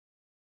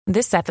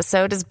This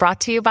episode is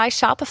brought to you by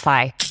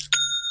Shopify.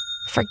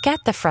 Forget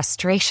the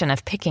frustration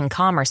of picking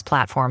commerce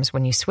platforms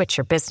when you switch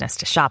your business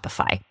to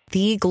Shopify,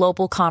 the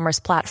global commerce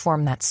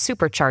platform that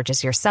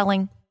supercharges your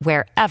selling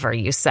wherever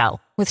you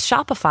sell. With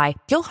Shopify,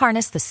 you'll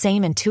harness the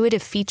same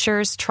intuitive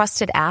features,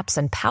 trusted apps,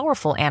 and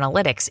powerful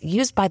analytics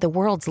used by the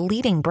world's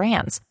leading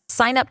brands.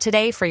 Sign up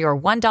today for your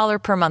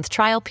 $1 per month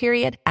trial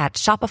period at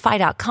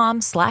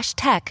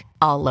shopify.com/tech,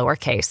 all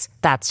lowercase.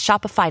 That's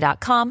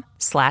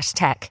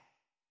shopify.com/tech.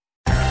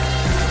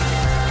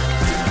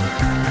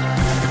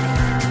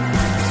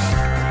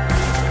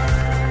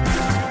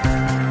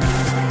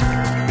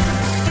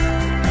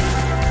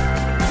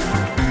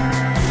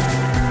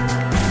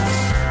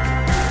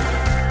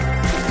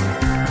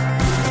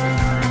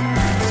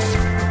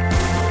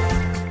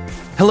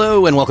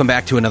 Hello, and welcome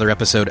back to another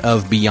episode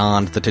of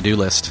Beyond the To-Do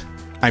List.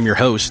 I'm your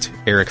host,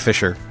 Eric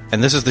Fisher,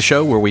 and this is the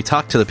show where we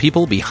talk to the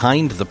people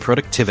behind the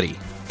productivity.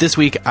 This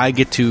week, I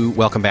get to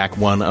welcome back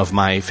one of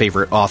my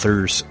favorite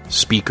authors,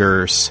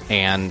 speakers,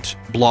 and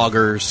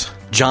bloggers,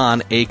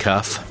 Jon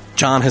Acuff.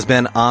 Jon has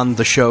been on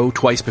the show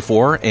twice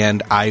before,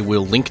 and I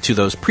will link to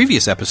those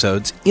previous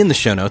episodes in the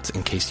show notes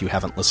in case you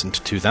haven't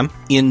listened to them.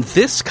 In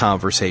this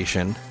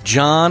conversation,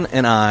 Jon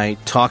and I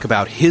talk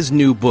about his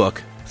new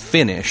book,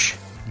 Finish: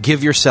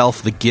 Give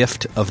Yourself the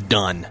Gift of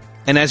Done.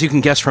 And as you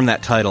can guess from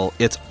that title,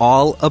 it's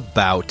all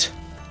about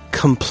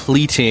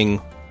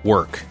completing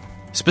work,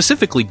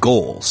 specifically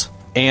goals.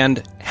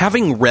 And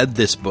having read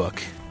this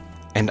book,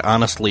 and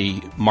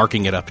honestly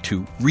marking it up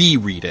to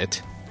reread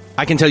it,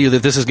 I can tell you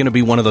that this is going to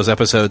be one of those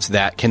episodes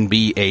that can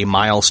be a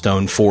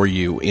milestone for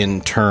you in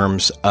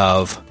terms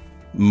of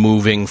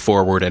moving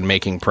forward and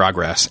making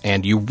progress,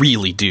 and you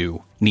really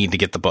do need to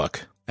get the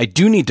book. I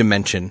do need to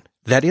mention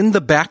that in the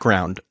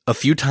background, a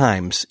few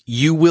times,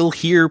 you will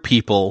hear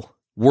people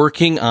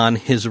working on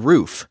his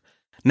roof.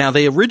 Now,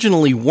 they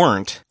originally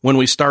weren't when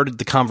we started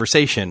the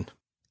conversation.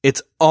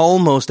 It's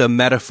almost a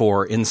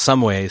metaphor in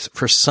some ways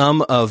for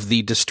some of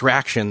the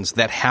distractions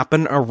that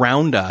happen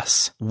around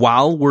us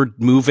while we're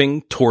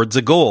moving towards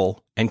a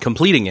goal and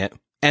completing it.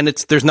 And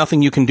there's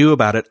nothing you can do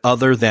about it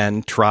other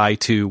than try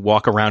to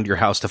walk around your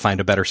house to find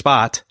a better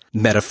spot,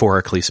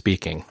 metaphorically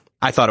speaking.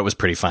 I thought it was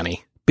pretty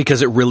funny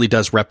because it really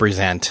does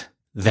represent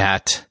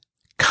that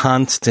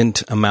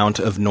constant amount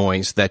of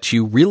noise that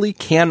you really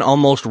can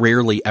almost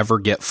rarely ever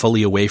get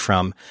fully away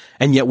from,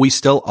 and yet we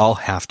still all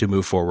have to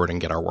move forward and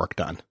get our work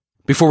done.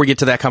 Before we get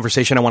to that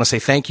conversation, I want to say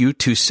thank you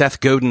to Seth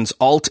Godin's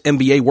Alt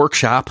MBA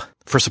Workshop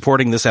for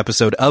supporting this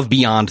episode of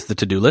Beyond the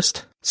To-Do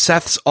List.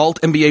 Seth's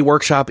Alt MBA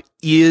Workshop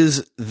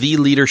is the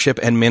leadership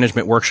and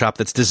management workshop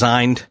that's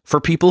designed for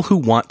people who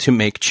want to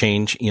make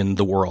change in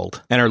the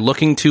world and are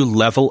looking to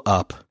level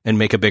up and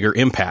make a bigger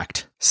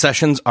impact.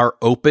 Sessions are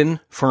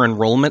open for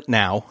enrollment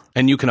now,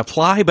 and you can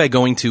apply by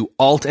going to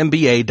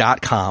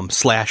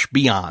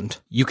altmba.com/beyond.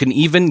 You can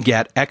even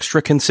get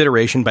extra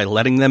consideration by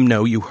letting them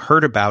know you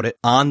heard about it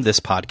on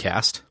this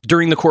podcast.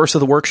 During the course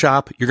of the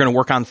workshop, you're going to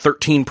work on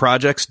 13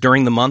 projects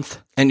during the month,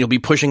 and you'll be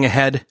pushing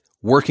ahead,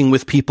 working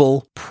with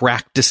people,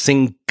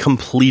 practicing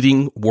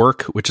completing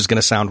work, which is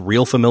going to sound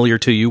real familiar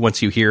to you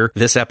once you hear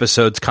this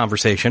episode's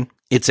conversation.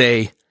 It's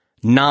a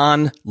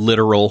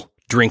non-literal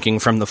drinking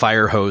from the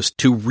fire hose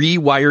to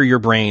rewire your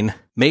brain,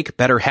 make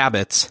better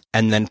habits,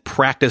 and then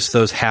practice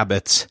those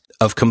habits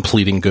of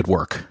completing good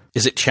work.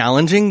 Is it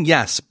challenging?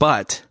 Yes,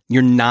 but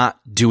you're not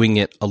doing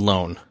it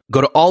alone.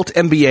 Go to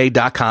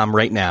altmba.com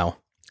right now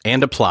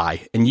and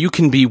apply, and you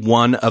can be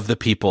one of the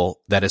people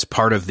that is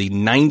part of the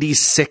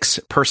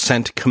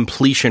 96%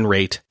 completion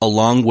rate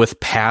along with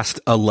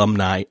past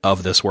alumni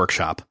of this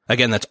workshop.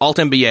 Again, that's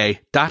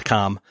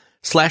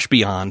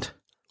altmba.com/beyond.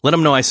 Let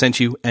them know I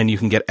sent you, and you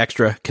can get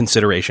extra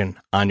consideration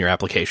on your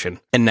application.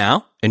 And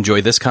now,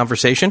 enjoy this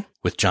conversation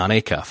with Jon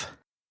Acuff.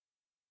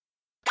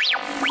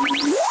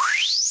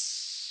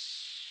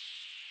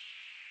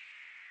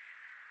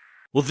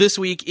 Well, this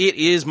week, it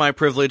is my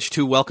privilege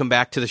to welcome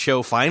back to the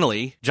show,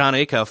 finally, Jon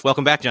Acuff.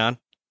 Welcome back, Jon.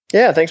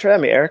 Yeah, thanks for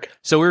having me, Eric.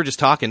 So we were just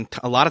talking,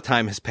 a lot of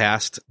time has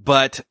passed,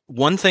 but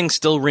one thing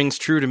still rings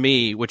true to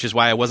me, which is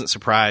why I wasn't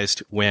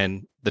surprised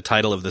when the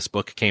title of this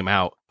book came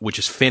out, which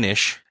is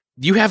Finish.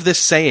 You have this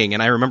saying,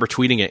 and I remember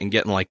tweeting it and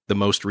getting like the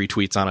most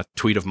retweets on a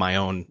tweet of my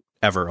own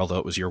ever, although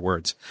it was your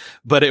words.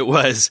 But it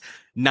was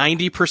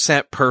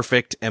 90%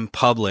 perfect and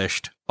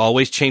published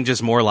always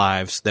changes more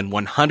lives than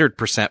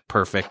 100%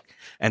 perfect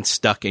and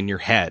stuck in your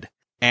head.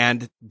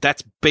 And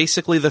that's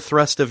basically the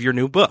thrust of your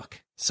new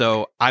book.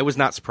 So I was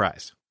not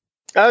surprised.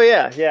 Oh,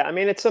 yeah. Yeah. I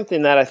mean, it's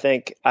something that I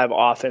think I've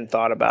often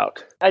thought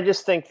about. I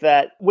just think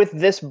that with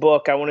this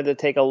book, I wanted to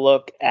take a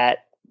look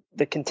at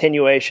the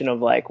continuation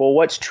of like, well,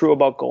 what's true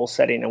about goal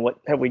setting and what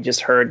have we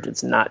just heard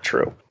that's not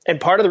true?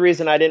 And part of the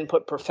reason I didn't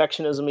put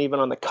perfectionism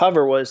even on the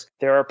cover was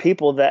there are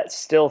people that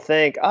still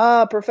think,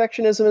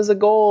 perfectionism is a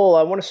goal.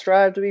 I want to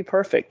strive to be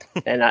perfect.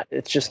 And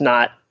it's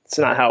not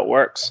how it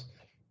works.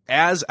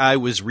 As I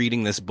was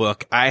reading this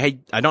book, I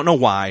don't know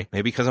why,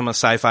 maybe because I'm a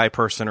sci-fi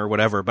person or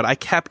whatever, but I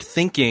kept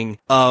thinking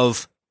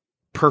of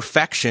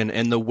perfection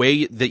and the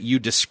way that you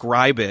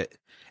describe it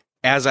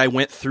as I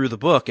went through the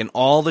book and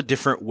all the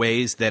different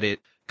ways that it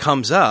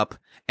comes up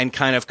and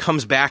kind of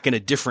comes back in a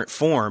different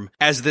form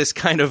as this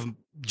kind of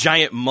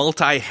giant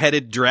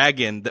multi-headed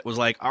dragon that was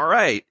like, all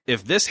right,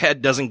 if this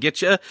head doesn't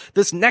get you,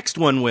 this next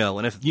one will.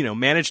 And if,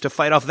 manage to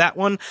fight off that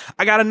one,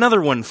 I got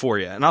another one for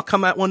you. And I'll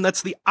come at one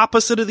that's the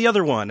opposite of the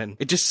other one. And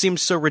it just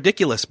seems so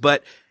ridiculous,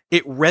 but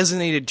it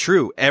resonated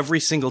true every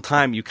single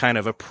time you kind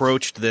of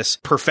approached this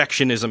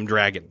perfectionism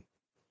dragon.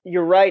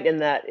 You're right in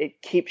that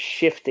it keeps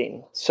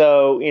shifting.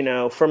 So,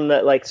 from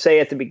say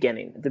at the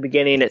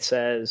beginning it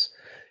says,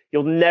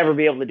 you'll never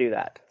be able to do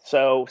that.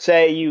 So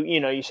say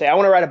you say, I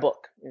want to write a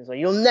book. It's like,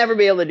 you'll never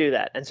be able to do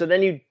that. And so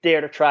then you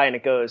dare to try and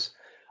it goes,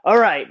 all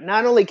right,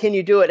 not only can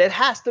you do it, it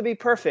has to be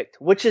perfect,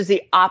 which is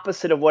the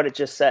opposite of what it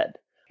just said.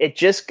 It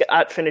just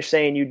got finished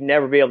saying you'd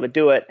never be able to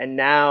do it. And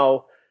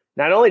now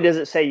not only does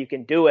it say you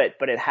can do it,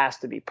 but it has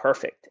to be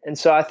perfect. And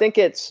so I think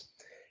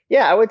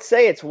I would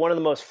say it's one of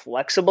the most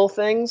flexible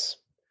things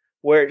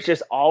where it's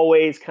just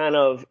always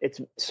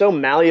it's so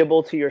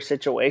malleable to your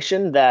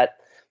situation that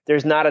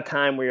there's not a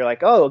time where you're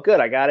like, oh, good,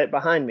 I got it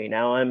behind me.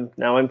 Now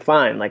I'm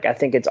fine. Like, I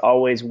think it's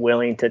always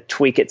willing to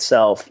tweak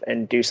itself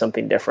and do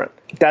something different.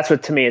 That's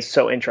what to me is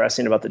so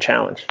interesting about the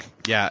challenge.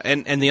 Yeah.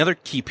 And the other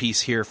key piece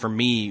here for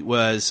me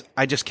was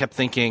I just kept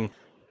thinking,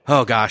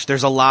 oh gosh,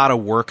 there's a lot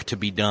of work to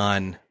be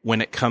done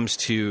when it comes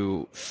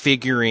to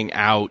figuring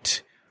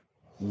out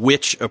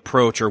which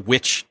approach or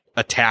which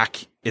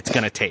attack it's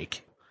going to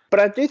take. But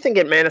I do think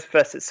it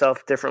manifests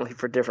itself differently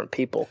for different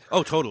people.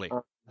 Oh, totally.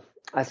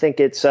 I think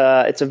it's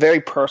a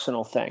very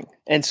personal thing.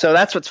 And so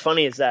that's what's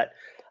funny is that,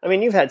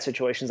 you've had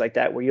situations like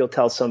that where you'll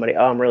tell somebody,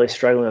 oh, I'm really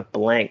struggling with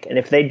blank. And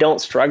if they don't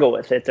struggle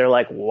with it, they're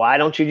like, why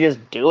don't you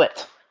just do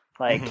it?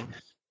 Like,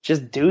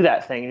 just do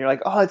that thing. And you're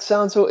like, oh, it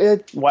sounds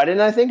why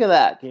didn't I think of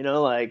that?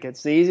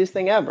 It's the easiest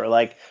thing ever.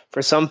 Like,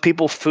 for some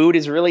people, food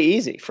is really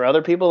easy. For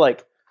other people,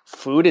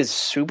 food is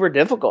super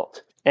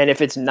difficult. And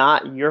if it's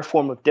not your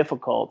form of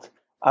difficult,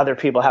 other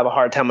people have a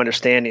hard time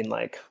understanding,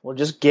 well,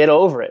 just get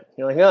over it.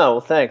 You're like, oh,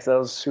 well, thanks. That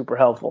was super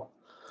helpful.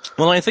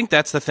 Well, I think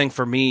that's the thing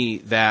for me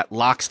that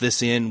locks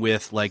this in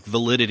with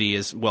validity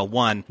is, well,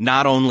 one,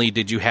 not only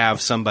did you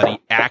have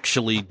somebody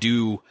actually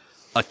do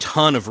a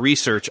ton of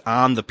research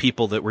on the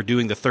people that were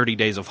doing the 30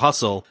 Days of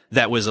Hustle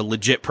that was a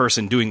legit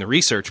person doing the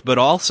research, but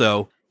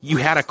also you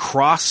had a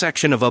cross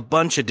section of a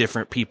bunch of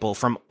different people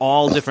from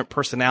all different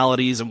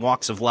personalities and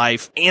walks of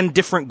life and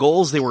different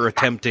goals they were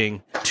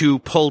attempting to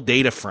pull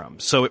data from.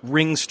 So it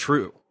rings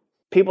true.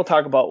 People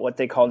talk about what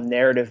they call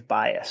narrative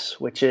bias,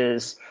 which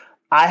is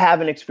I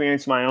have an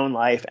experience in my own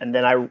life, and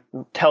then I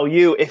tell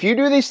you, if you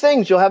do these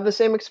things, you'll have the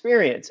same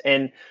experience.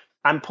 And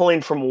I'm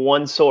pulling from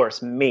one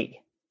source,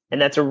 me. And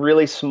that's a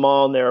really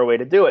small, narrow way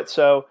to do it.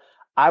 So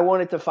I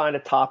wanted to find a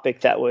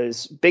topic that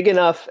was big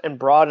enough and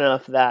broad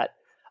enough that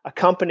a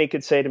company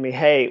could say to me,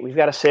 hey, we've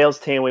got a sales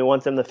team. We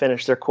want them to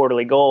finish their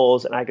quarterly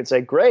goals. And I could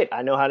say, great,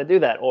 I know how to do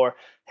that. Or,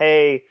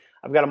 hey,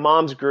 I've got a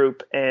mom's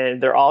group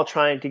and they're all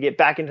trying to get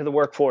back into the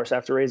workforce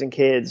after raising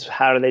kids.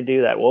 How do they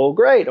do that? Well,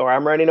 great. Or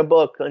I'm writing a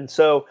book. And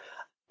so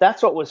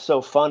that's what was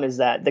so fun is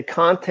that the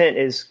content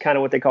is kind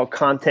of what they call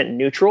content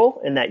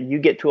neutral in that you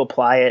get to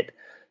apply it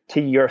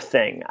to your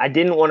thing. I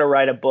didn't want to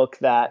write a book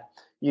that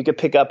you could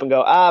pick up and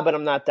go, but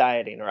I'm not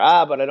dieting, or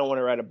but I don't want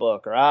to write a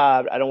book, or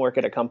I don't work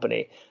at a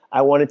company.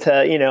 I wanted to,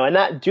 and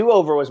that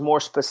do-over was more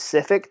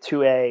specific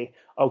to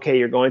okay,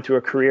 you're going through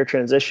a career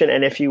transition.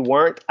 And if you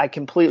weren't, I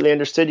completely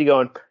understood you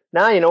going,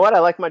 nah, you know what? I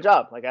like my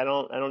job. I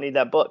don't need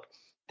that book.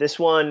 This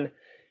one,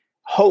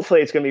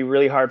 hopefully it's going to be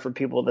really hard for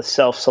people to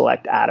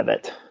self-select out of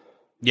it.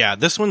 Yeah,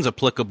 this one's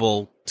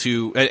applicable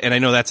to, and I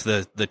know that's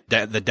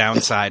the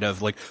downside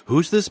of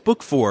who's this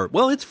book for?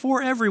 Well, it's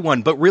for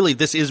everyone, but really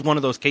this is one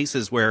of those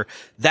cases where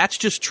that's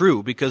just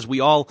true because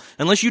we all,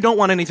 unless you don't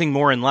want anything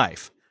more in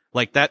life,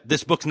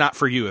 this book's not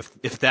for you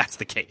if that's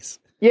the case.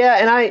 Yeah,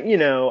 and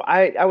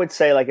I would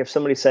say if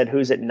somebody said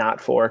who's it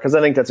not for, because I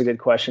think that's a good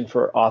question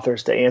for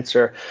authors to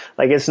answer.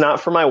 It's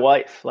not for my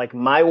wife.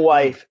 My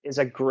wife is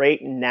a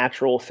great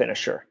natural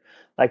finisher.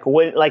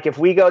 If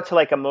we go to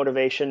a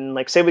motivation,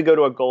 say we go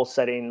to a goal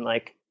setting,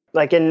 like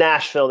in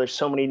Nashville, there's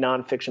so many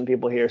nonfiction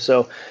people here.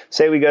 So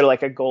say we go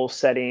to a goal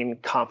setting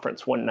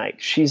conference one night.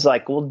 She's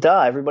like, well,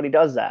 duh, everybody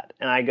does that.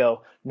 And I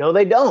go, no,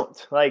 they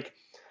don't.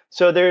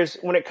 So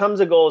when it comes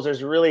to goals,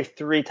 there's really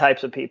three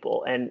types of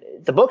people. And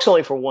the book's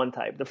only for one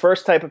type. The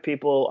first type of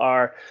people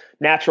are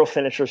natural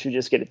finishers who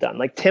just get it done.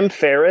 Tim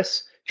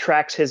Ferriss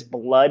tracks his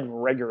blood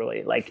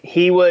regularly.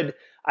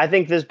 I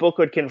think this book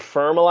would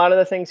confirm a lot of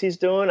the things he's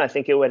doing. I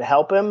think it would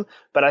help him,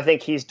 but I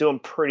think he's doing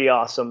pretty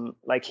awesome.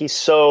 He's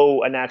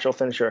so a natural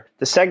finisher.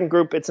 The second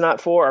group it's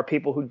not for are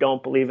people who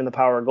don't believe in the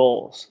power of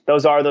goals.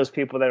 Those are those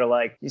people that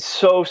are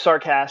so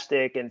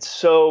sarcastic and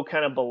so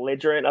kind of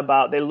belligerent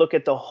about, they look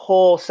at the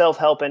whole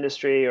self-help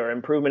industry or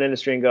improvement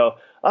industry and go,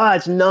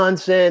 it's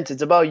nonsense.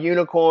 It's about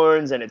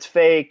unicorns and it's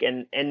fake.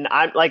 And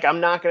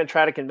I'm not going to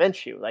try to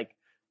convince you.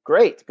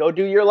 Great, go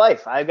do your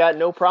life. I've got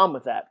no problem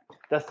with that.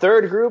 The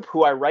third group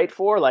who I write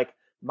for,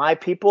 my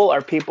people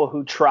are people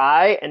who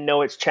try and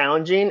know it's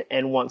challenging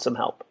and want some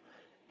help.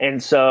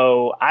 And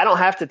so I don't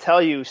have to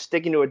tell you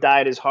sticking to a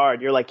diet is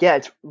hard. You're like, yeah,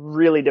 it's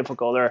really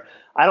difficult. Or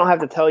I don't have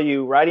to tell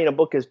you writing a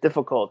book is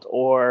difficult,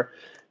 or,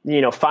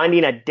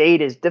 finding a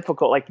date is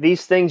difficult. Like,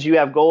 these things you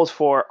have goals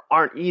for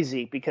aren't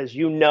easy because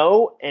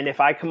and if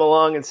I come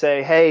along and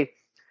say, hey,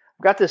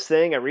 I've got this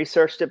thing, I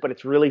researched it, but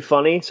it's really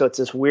funny. So it's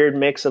this weird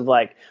mix of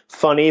like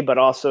funny, but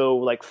also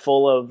like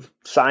full of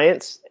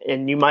science,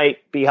 and you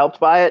might be helped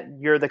by it.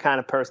 You're the kind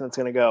of person that's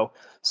going to go,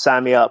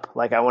 sign me up.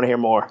 Like, I want to hear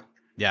more.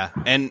 Yeah.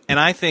 And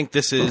I think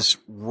this is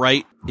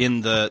right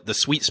in the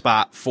sweet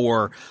spot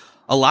for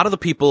a lot of the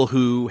people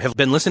who have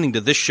been listening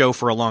to this show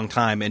for a long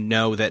time and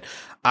know that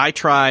I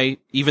try,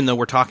 even though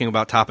we're talking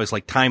about topics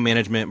like time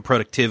management and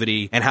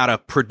productivity and how to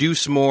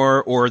produce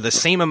more or the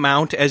same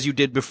amount as you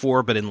did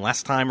before, but in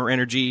less time or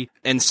energy.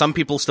 And some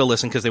people still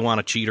listen because they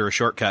want a cheat or a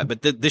shortcut.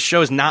 But this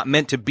show is not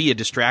meant to be a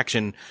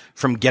distraction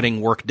from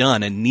getting work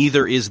done, and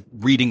neither is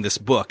reading this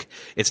book.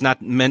 It's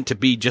not meant to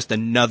be just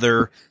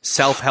another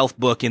self-help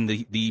book in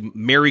the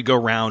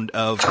merry-go-round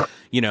of,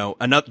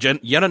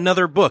 yet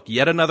another book,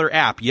 yet another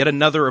app, yet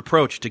another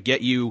approach to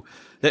get you,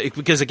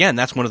 because again,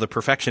 that's one of the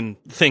perfection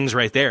things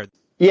right there.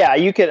 Yeah,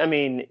 you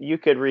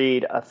could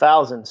read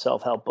 1,000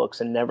 self-help books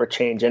and never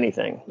change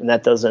anything. And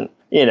that doesn't,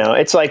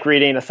 it's like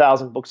reading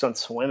 1,000 books on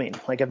swimming.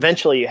 Like,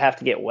 eventually you have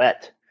to get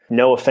wet.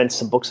 No offense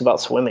to books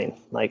about swimming.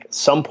 Like, at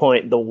some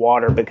point the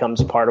water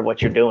becomes part of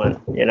what you're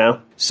doing,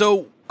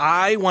 So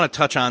I want to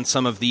touch on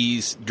some of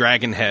these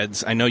dragon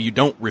heads. I know you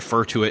don't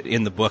refer to it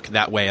in the book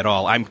that way at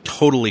all. I'm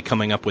totally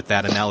coming up with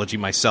that analogy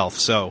myself.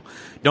 So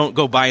don't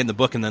go buying the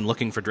book and then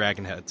looking for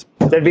dragon heads.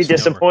 That'd be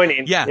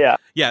disappointing.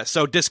 Yeah.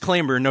 So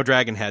disclaimer, no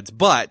dragon heads.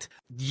 But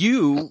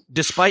you,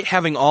 despite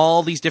having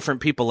all these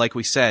different people, like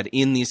we said,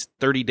 in these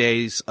 30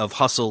 days of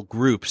hustle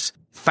groups,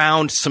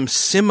 found some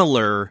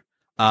similar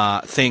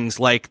things,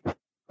 like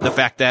the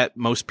fact that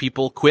most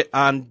people quit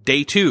on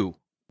day 2.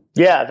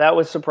 Yeah, that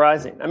was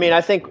surprising. I mean,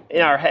 I think in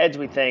our heads,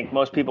 we think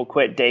most people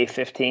quit day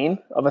 15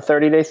 of a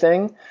 30-day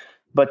thing.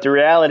 But the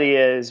reality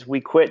is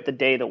we quit the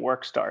day the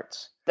work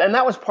starts. And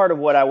that was part of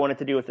what I wanted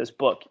to do with this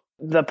book.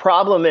 The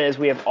problem is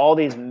we have all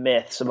these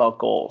myths about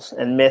goals,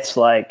 and myths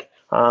like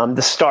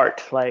the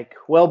start, like,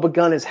 well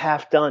begun is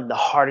half done. The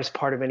hardest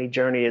part of any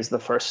journey is the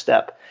first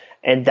step.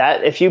 And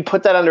that, if you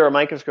put that under a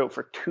microscope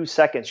for 2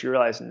 seconds, you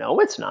realize, no,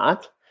 it's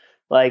not.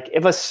 Like,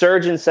 if a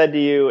surgeon said to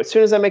you, as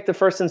soon as I make the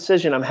first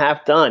incision, I'm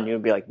half done, you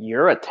would be like,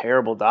 you're a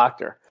terrible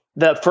doctor.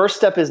 The first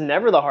step is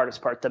never the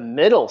hardest part. The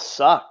middle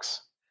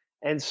sucks.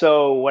 And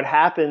so what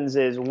happens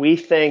is we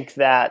think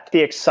that the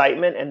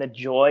excitement and the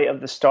joy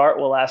of the start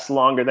will last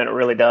longer than it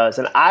really does.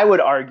 And I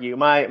would argue,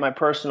 my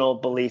personal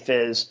belief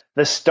is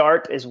the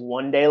start is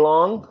 1 day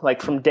long.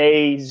 Like, from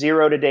day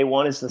 0 to day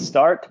 1 is the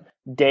start.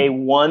 Day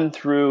 1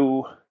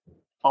 through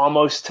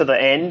almost to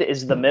the end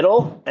is the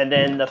middle. And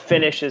then the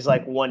finish is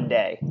like 1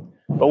 day.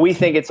 But we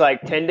think it's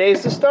like 10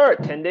 days to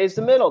start, 10 days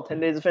to middle, 10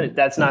 days to finish.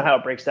 That's not how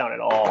it breaks down at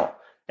all.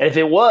 And if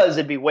it was,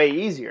 it'd be way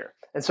easier.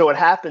 And so what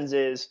happens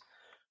is,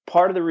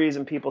 part of the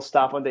reason people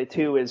stop on day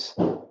 2 is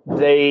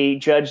they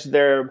judge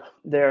their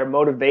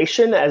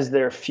motivation as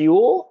their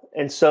fuel.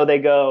 And so they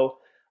go,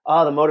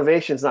 oh, the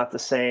motivation's not the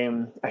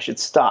same, I should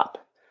stop.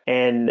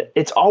 And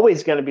it's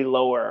always going to be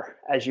lower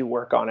as you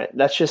work on it.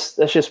 That's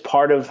just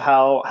part of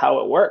how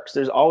it works.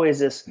 There's always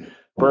this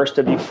burst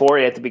of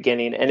euphoria at the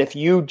beginning. And if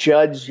you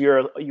judge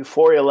your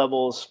euphoria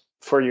levels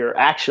for your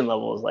action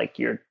levels, like,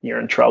 you're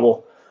in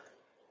trouble.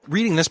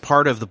 Reading this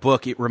part of the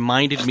book, it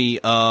reminded me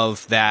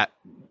of that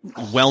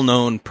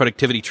well-known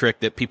productivity trick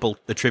that people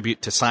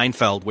attribute to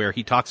Seinfeld, where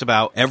he talks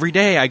about, every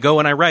day I go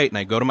and I write and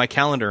I go to my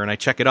calendar and I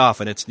check it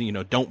off, and it's,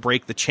 don't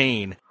break the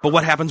chain. But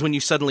what happens when you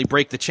suddenly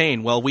break the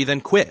chain? Well, we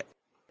then quit.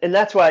 And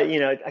that's why,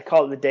 I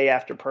call it the day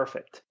after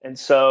perfect. And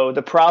so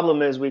the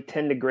problem is we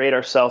tend to grade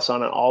ourselves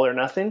on an all or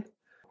nothing.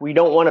 We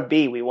don't want to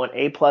be. We want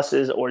A+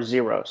 or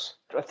zeros.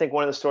 I think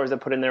one of the stories I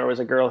put in there was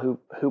a girl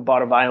who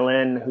bought a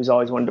violin, who's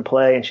always wanted to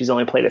play, and she's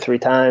only played it 3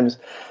 times.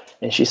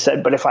 And she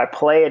said, but if I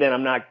play it and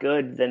I'm not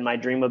good, then my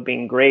dream of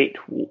being great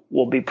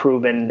will be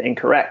proven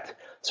incorrect.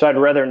 So I'd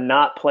rather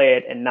not play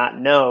it and not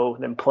know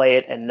than play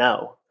it and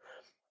know.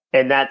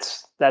 And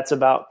that's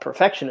about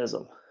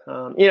perfectionism.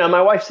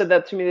 My wife said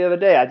that to me the other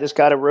day. I just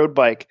got a road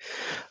bike,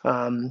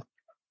 and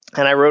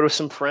I rode with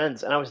some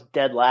friends, and I was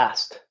dead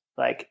last.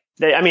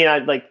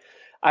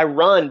 I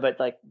run, but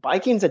like,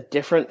 biking's a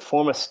different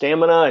form of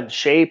stamina and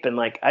shape. And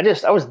like, I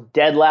was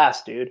dead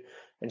last, dude.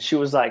 And she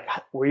was like,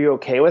 were you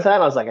okay with that?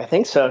 And I was like, I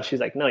think so. She's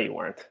like, no, you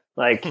weren't.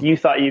 Like, you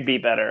thought you'd be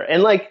better.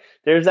 And like,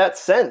 there's that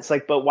sense,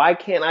 like, but why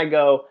can't I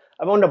go,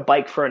 I've owned a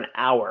bike for an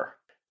hour.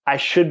 I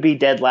should be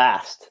dead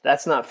last.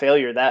 That's not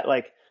failure.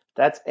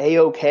 That's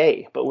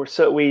A-okay. But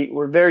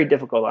we're very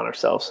difficult on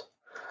ourselves.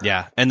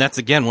 Yeah. And that's,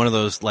 again, one of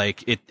those,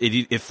 like,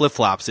 it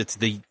flip-flops.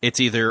 It's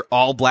either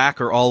all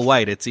black or all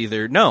white. It's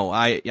either, no,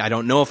 I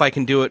don't know if I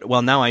can do it.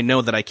 Well, now I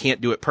know that I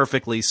can't do it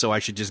perfectly, so I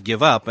should just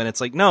give up. And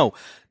it's like, no,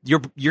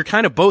 you're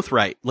kind of both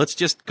right. Let's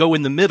just go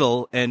in the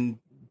middle and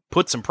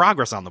put some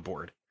progress on the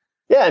board.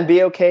 Yeah. And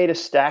be okay to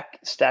stack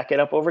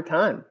it up over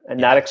time and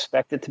not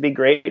expect it to be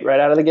great right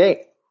out of the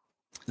gate.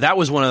 that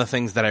was one of the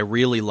things that I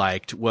really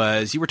liked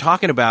was you were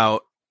talking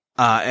about,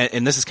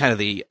 and this is kind of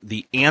the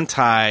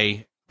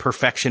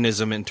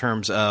anti-perfectionism in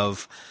terms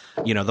of,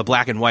 the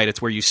black and white.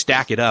 It's where you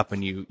stack it up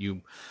and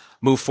you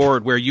move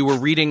forward, where you were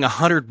reading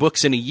 100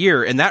 books in a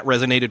year. And that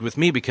resonated with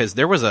me because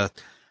there was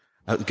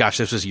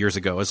this was years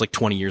ago. It was like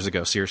 20 years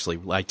ago. Seriously.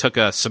 I took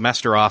a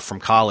semester off from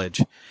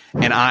college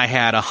and I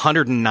had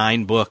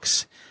 109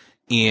 books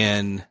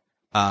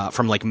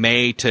from like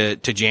May to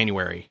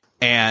January.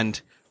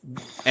 And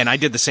I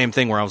did the same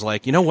thing where I was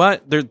like, you know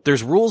what?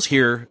 There's rules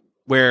here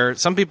where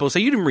some people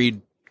say you didn't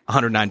read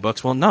 109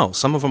 books. Well, no,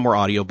 some of them were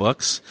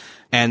audiobooks,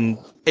 and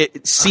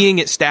seeing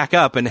it stack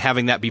up and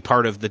having that be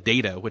part of the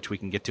data, which we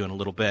can get to in a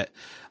little bit,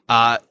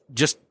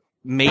 just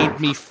made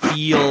me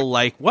feel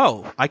like,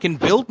 whoa, I can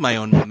build my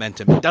own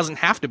momentum. It doesn't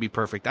have to be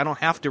perfect. I don't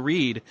have to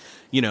read,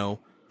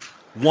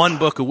 one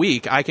book a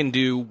week. I can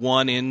do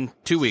one in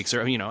 2 weeks,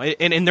 or,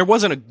 and there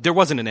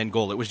wasn't an end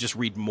goal. It was just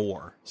read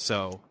more.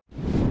 So.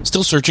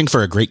 Still searching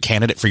for a great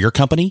candidate for your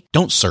company?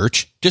 Don't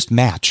search, just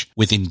match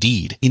with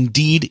Indeed.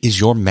 Indeed is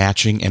your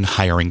matching and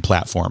hiring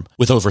platform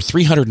with over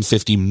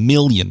 350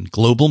 million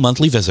global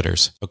monthly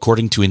visitors,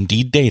 according to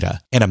Indeed data,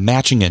 and a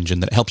matching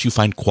engine that helps you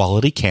find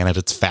quality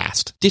candidates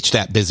fast. Ditch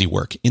that busy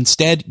work.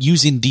 Instead,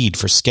 use Indeed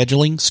for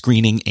scheduling,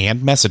 screening,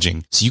 and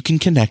messaging so you can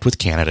connect with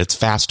candidates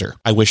faster.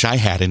 I wish I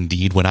had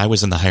Indeed when I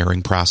was in the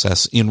hiring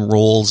process in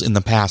roles in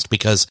the past,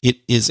 because it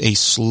is a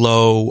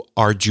slow,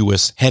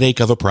 arduous headache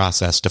of a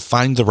process to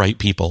find the right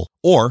people.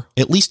 Or,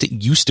 at least it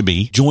used to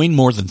be. Join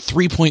more than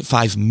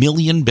 3.5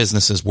 million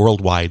businesses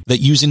worldwide that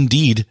use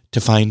Indeed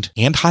to find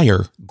and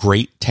hire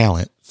great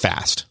talent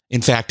fast.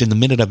 In fact, in the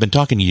minute I've been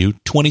talking to you,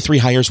 23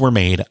 hires were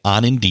made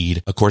on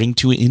Indeed, according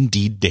to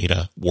Indeed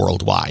data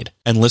worldwide.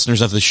 And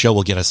listeners of the show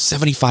will get a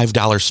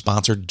 $75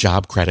 sponsored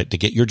job credit to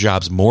get your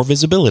jobs more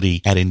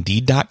visibility at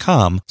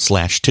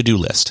Indeed.com/to-do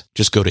list.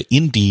 Just go to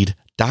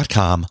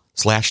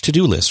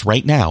Indeed.com/to-do list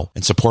right now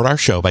and support our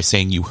show by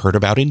saying you heard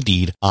about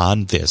Indeed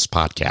on this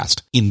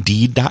podcast.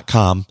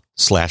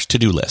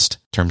 Indeed.com/to-do list.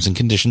 Terms and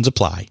conditions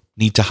apply.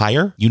 Need to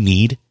hire? You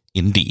need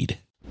Indeed.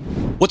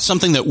 What's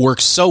something that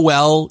works so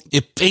well,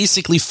 it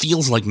basically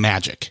feels like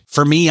magic?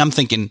 For me, I'm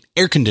thinking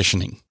air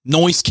conditioning,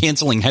 noise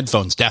canceling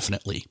headphones,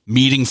 definitely.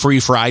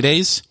 Meeting-free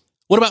Fridays?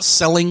 What about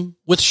selling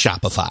with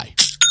Shopify?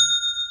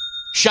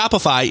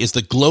 Shopify is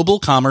the global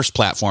commerce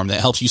platform that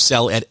helps you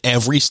sell at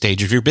every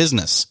stage of your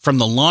business. From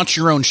the launch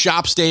your own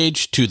shop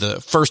stage to the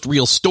first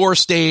real store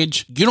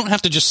stage, you don't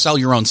have to just sell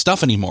your own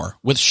stuff anymore.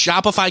 With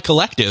Shopify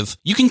Collective,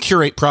 you can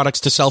curate products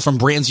to sell from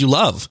brands you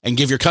love and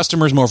give your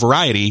customers more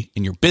variety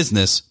and your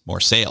business more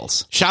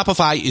sales.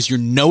 Shopify is your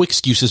no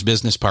excuses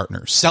business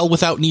partner. Sell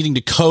without needing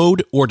to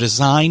code or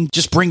design.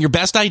 Just bring your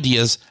best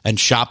ideas and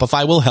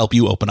Shopify will help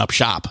you open up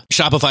shop.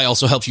 Shopify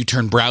also helps you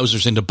turn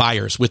browsers into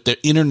buyers with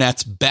the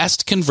internet's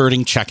best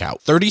converting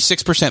checkout,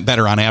 36%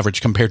 better on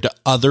average compared to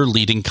other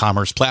leading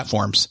commerce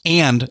platforms,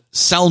 and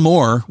sell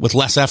more with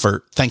less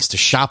effort thanks to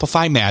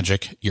Shopify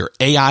Magic, your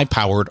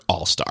AI-powered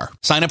all-star.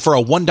 Sign up for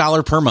a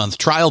 $1 per month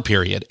trial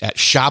period at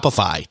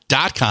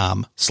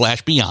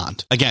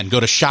shopify.com/beyond. Again,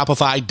 go to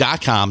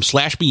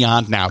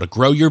shopify.com/beyond now to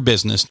grow your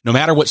business no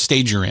matter what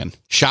stage you're in.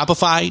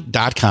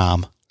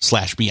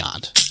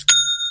 Shopify.com/beyond.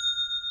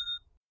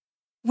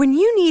 When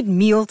you need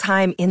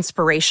mealtime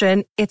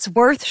inspiration, it's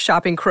worth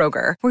shopping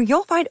Kroger, where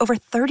you'll find over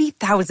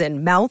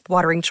 30,000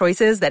 mouth-watering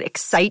choices that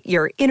excite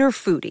your inner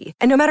foodie.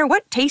 And no matter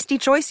what tasty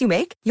choice you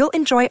make, you'll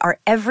enjoy our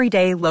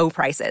everyday low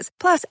prices,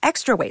 plus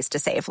extra ways to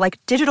save, like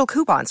digital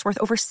coupons worth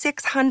over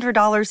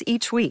 $600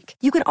 each week.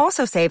 You can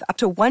also save up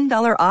to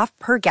 $1 off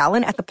per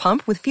gallon at the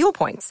pump with fuel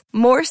points.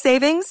 More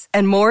savings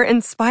and more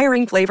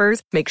inspiring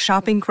flavors make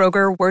shopping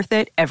Kroger worth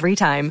it every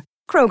time.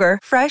 Kroger,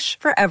 fresh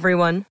for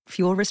everyone.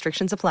 Fuel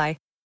restrictions apply.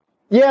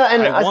 Yeah,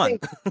 and I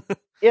think,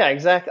 yeah,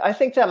 exactly. I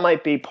think that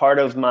might be part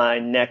of my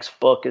next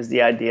book is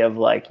the idea of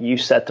like you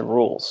set the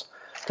rules.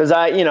 Because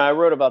I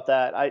wrote about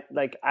that.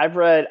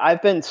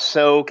 I've been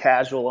so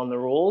casual on the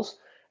rules,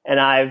 and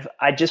I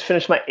just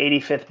finished my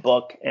 85th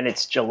book, and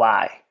it's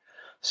July.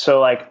 So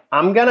like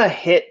I'm gonna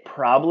hit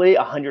probably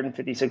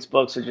 156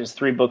 books, or just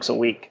 3 books a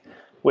week,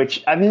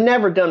 which I've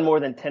never done more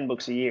than 10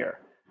 books a year.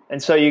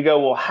 And so you go,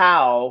 well,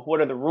 how?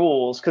 What are the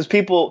rules? Because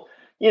people.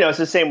 It's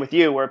the same with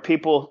you, where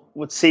people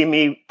would see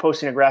me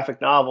posting a graphic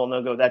novel and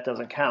they'll go, that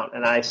doesn't count.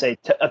 And I say,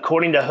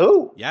 according to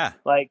who? Yeah.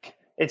 Like,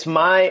 it's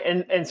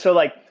and so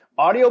like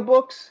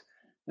audiobooks,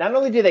 not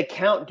only do they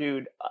count,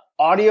 dude,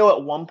 audio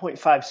at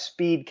 1.5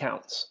 speed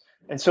counts.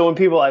 And so when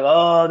people are like,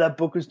 oh, that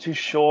book was too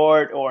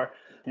short, or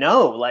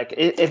no, like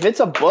if it's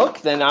a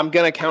book, then I'm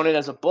going to count it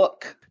as a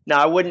book. Now,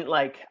 I would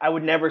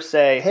never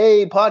say,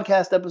 hey,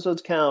 podcast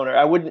episodes count, or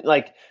I wouldn't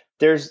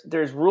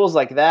there's rules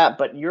like that,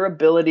 but your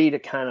ability to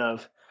kind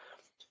of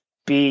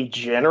be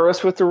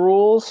generous with the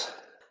rules.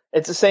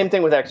 It's the same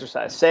thing with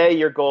exercise. Say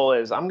your goal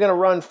is, I'm going to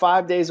run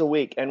 5 days a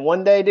week. And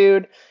one day,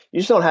 dude,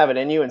 you just don't have it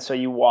in you. And so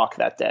you walk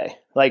that day.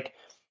 Like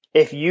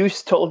if you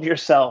told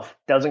yourself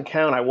doesn't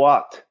count, I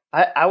walked.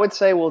 I would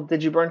say, well,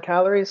 did you burn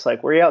calories?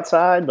 Like, were you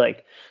outside?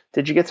 Like,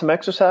 did you get some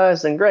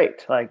exercise? Then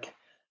great. Like,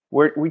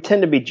 we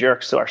tend to be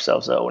jerks to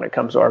ourselves though when it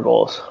comes to our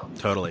goals.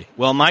 Totally.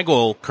 Well, my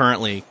goal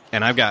currently,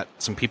 and I've got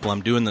some people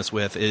I'm doing this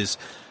with, is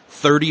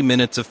 30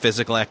 minutes of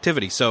physical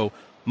activity. So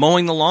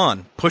mowing the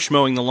lawn, push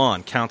mowing the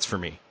lawn counts for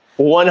me.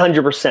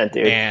 100%,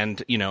 dude.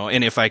 And,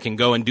 and if I can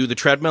go and do the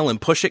treadmill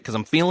and push it because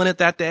I'm feeling it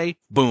that day,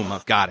 boom,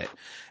 I've got it.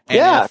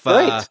 And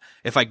great.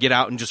 If I get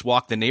out and just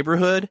walk the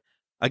neighborhood,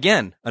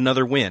 again,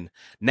 another win.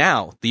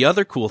 Now, the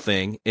other cool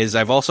thing is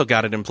I've also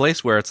got it in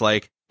place where it's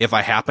like, if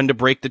I happen to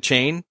break the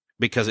chain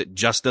because it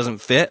just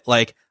doesn't fit,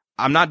 like,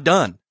 I'm not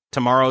done.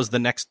 Tomorrow's the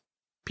next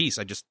piece.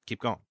 I just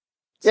keep going.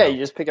 Yeah, you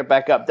just pick it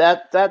back up.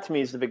 That to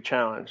me is the big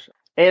challenge.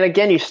 And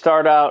again,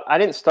 I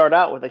didn't start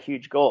out with a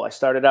huge goal. I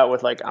started out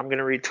with like, I'm going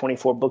to read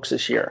 24 books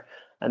this year.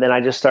 And then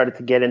I just started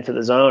to get into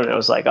the zone and I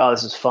was like, oh,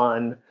 this is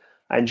fun.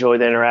 I enjoy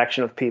the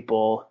interaction with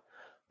people.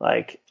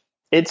 Like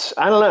it's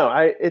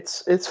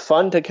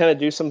fun to kind of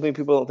do something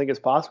people don't think is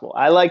possible.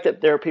 I like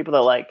that there are people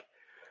that like,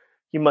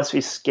 you must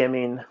be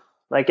skimming.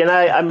 Like, and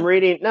I'm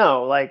reading,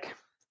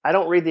 I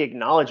don't read the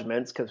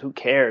acknowledgments because who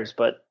cares,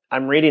 but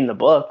I'm reading the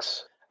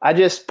books.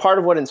 Part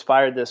of what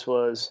inspired this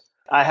was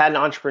I had an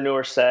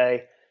entrepreneur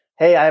say,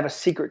 hey, I have a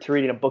secret to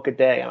reading a book a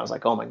day. And I was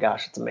like, oh my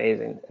gosh, it's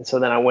amazing. And so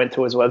then I went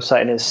to his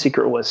website and his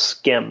secret was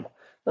skim. And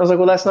I was like,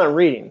 well, that's not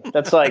reading.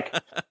 That's like,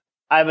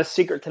 I have a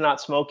secret to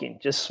not smoking.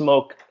 Just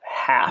smoke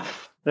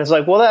half. And it's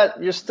like, well,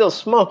 you're still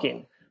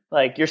smoking.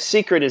 Like your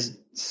secret is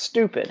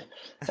stupid.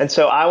 And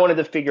so I wanted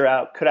to figure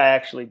out, could I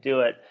actually do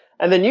it?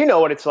 And then you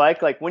know what it's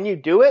like. Like when you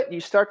do it, you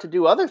start to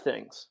do other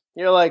things.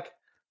 You're like,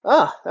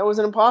 that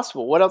wasn't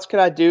impossible. What else could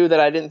I do that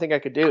I didn't think I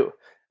could do?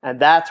 And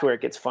that's where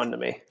it gets fun to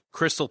me.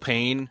 Crystal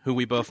Payne, who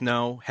we both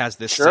know, has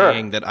this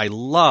saying that I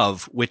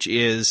love, which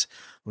is,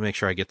 let me make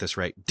sure I get this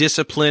right,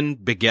 discipline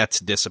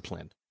begets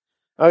discipline.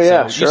 Oh,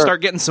 yeah, so you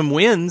start getting some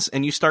wins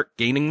and you start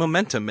gaining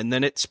momentum, and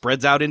then it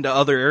spreads out into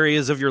other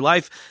areas of your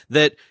life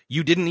that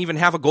you didn't even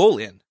have a goal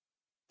in.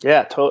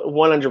 Yeah,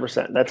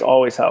 100%. That's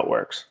always how it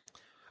works.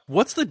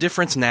 What's the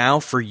difference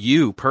now for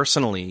you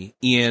personally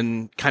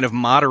in kind of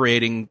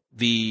moderating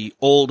the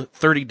old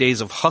 30 days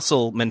of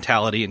hustle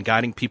mentality and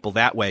guiding people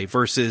that way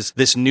versus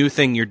this new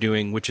thing you're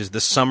doing, which is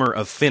the summer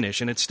of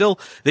finish? And it's still,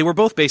 they were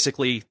both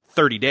basically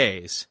 30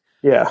 days.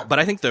 Yeah. But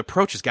I think the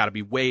approach has got to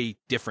be way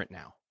different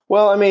now.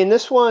 Well, I mean,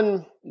 this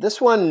one,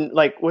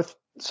 like with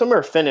summer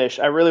of finish,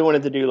 I really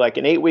wanted to do like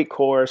an 8-week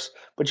course,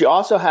 but you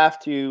also have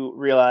to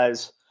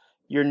realize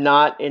you're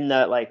not in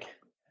that, like,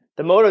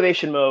 the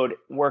motivation mode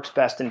works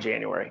best in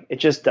January. It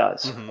just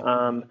does.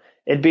 Mm-hmm.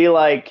 It'd be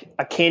like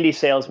a candy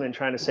salesman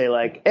trying to say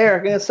like,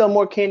 Eric, I'm going to sell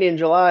more candy in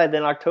July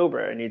than October.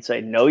 And you'd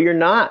say, no, you're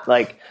not.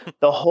 Like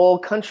the whole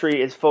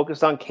country is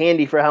focused on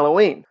candy for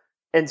Halloween.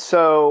 And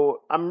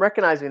so I'm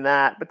recognizing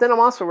that, but then I'm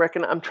also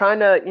I'm trying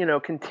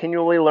to,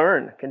 continually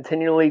learn,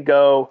 continually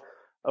go,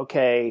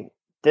 okay,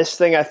 this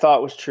thing I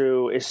thought was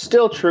true is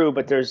still true,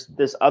 but there's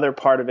this other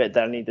part of it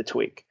that I need to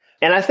tweak.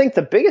 And I think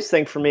the biggest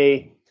thing for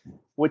me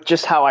with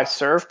just how I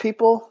serve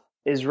people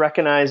is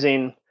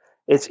recognizing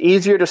it's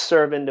easier to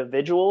serve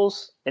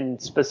individuals in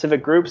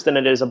specific groups than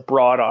it is a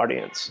broad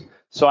audience.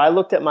 So I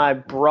looked at my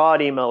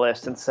broad email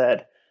list and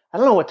said, I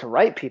don't know what to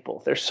write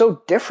people. They're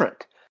so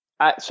different.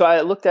 So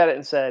I looked at it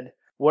and said,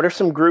 what are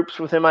some groups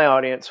within my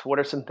audience? What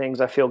are some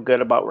things I feel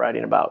good about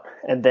writing about?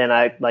 And then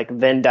I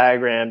Venn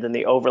diagrammed and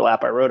the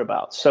overlap I wrote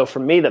about. So for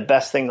me, the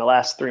best thing the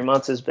last 3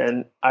 months has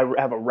been I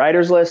have a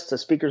writer's list, a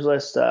speaker's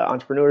list, an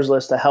entrepreneur's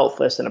list, a health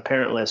list, and a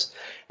parent list.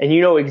 And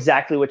you know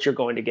exactly what you're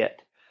going to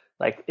get.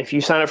 Like if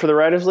you sign up for the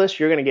writer's list,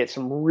 you're going to get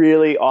some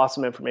really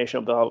awesome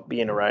information about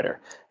being a writer.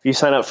 If you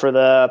sign up for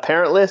the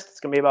parent list, it's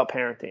going to be about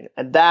parenting.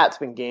 And that's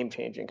been game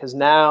changing because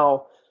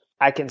now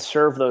I can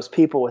serve those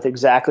people with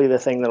exactly the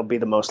thing that'll be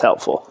the most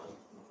helpful.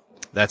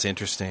 That's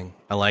interesting.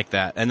 I like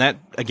that. And that,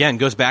 again,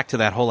 goes back to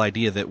that whole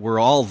idea that we're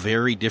all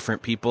very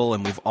different people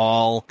and we've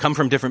all come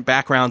from different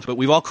backgrounds, but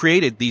we've all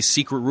created these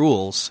secret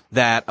rules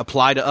that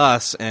apply to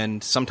us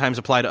and sometimes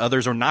apply to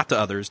others or not to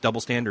others, double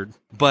standard.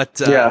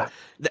 But,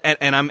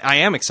 and I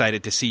am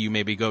excited to see you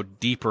maybe go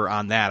deeper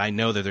on that. I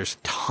know that there's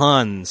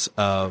tons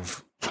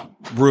of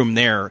room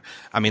there.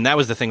 I mean, that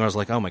was the thing where I was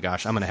like, oh my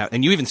gosh, I'm going to have,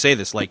 and you even say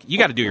this, like, you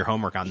got to do your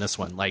homework on this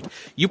one. Like,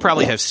 you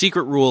probably have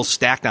secret rules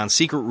stacked on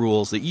secret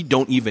rules that you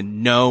don't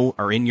even know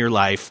are in your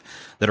life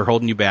that are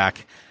holding you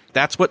back.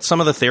 That's what some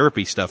of the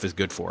therapy stuff is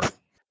good for.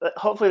 But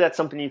hopefully that's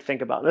something you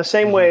think about. In the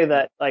same way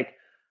that, like,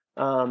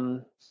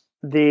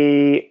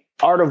 the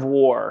Art of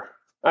War,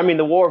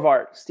 the War of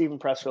Art, Stephen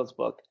Pressfield's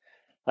book,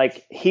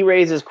 like, he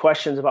raises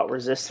questions about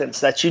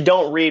resistance that you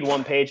don't read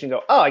one page and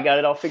go, oh, I got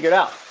it all figured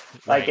out.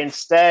 Like,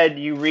 instead,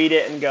 you read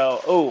it and go,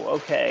 oh,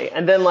 okay.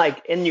 And then,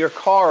 like, in your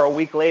car a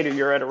week later,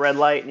 you're at a red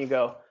light and you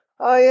go,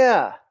 oh,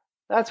 yeah,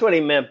 that's what he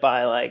meant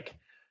by, like,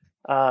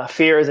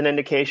 fear is an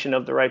indication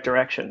of the right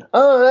direction.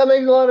 Oh, that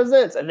makes a lot of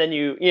sense. And then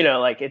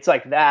it's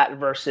like that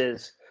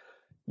versus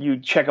you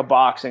check a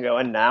box and go,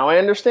 and now I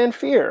understand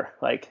fear.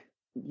 Like,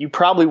 you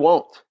probably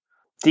won't.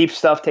 Deep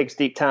stuff takes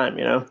deep time,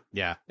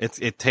 Yeah,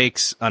 it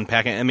takes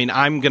unpacking. I mean,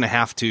 I'm going to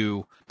have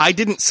to, I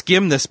didn't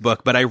skim this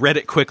book, but I read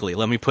it quickly.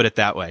 Let me put it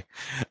that way.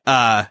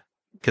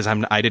 because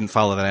I didn't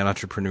follow that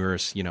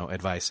entrepreneur's,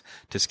 advice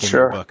to skim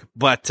Sure. the book.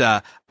 But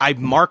I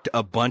marked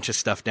a bunch of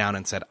stuff down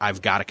and said,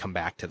 I've got to come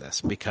back to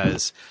this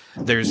because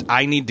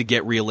I need to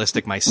get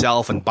realistic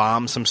myself and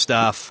bomb some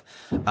stuff.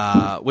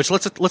 Which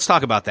let's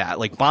talk about that.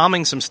 Like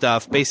bombing some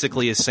stuff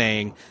basically is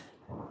saying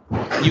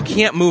you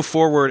can't move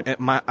forward.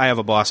 I have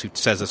a boss who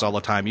says this all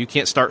the time. You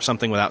can't start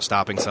something without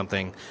stopping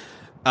something.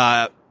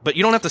 But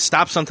you don't have to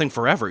stop something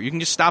forever. You can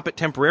just stop it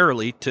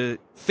temporarily to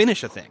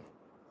finish a thing.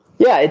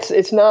 Yeah,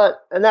 it's not,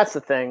 and that's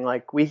the thing.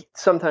 Like we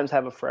sometimes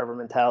have a forever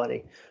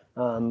mentality,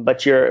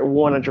 but you're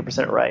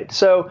 100% right.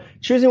 So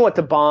choosing what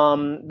to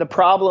bomb, the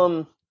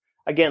problem,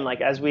 again,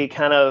 like as we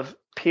kind of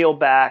peel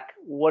back,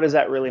 what does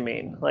that really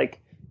mean?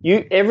 Like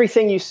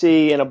everything you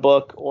see in a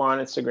book or on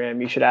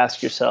Instagram, you should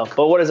ask yourself,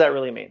 but what does that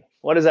really mean?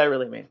 What does that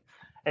really mean?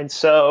 And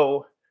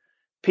so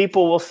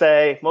people will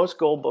say, most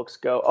goal books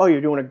go, oh,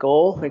 you're doing a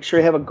goal? Make sure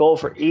you have a goal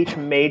for each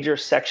major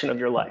section of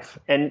your life.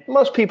 And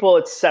most people,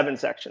 it's 7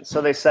 sections.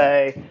 So they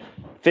say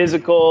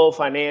physical,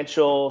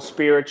 financial,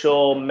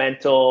 spiritual,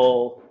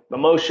 mental,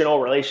 emotional,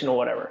 relational,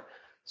 whatever.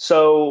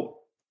 So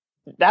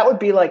that would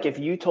be like if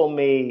you told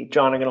me,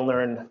 John, I'm going to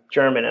learn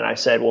German. And I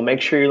said, well,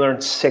 make sure you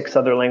learn 6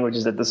 other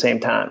languages at the same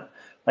time.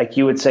 Like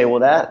you would say,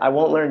 well, I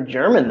won't learn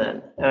German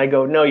then. And I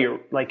go, no, you're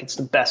like, it's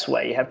the best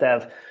way. You have to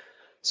have.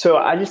 So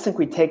I just think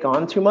we take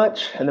on too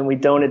much and then we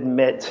don't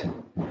admit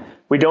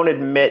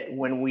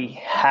when we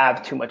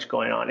have too much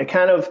going on. It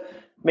kind of,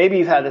 maybe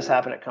you've had this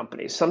happen at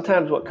companies.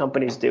 Sometimes what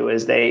companies do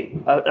is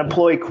an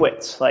employee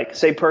quits, like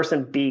say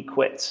person B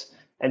quits.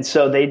 And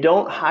so they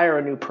don't hire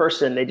a new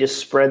person. They just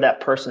spread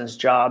that person's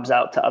jobs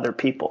out to other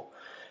people.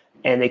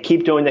 And they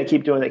keep doing that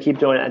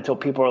until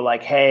people are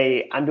like,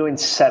 hey, I'm doing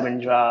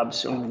 7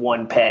 jobs in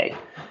one pay.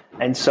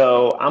 And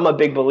so I'm a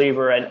big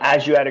believer, and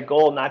as you add a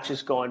goal, not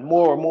just going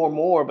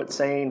more, but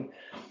saying,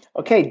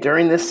 okay,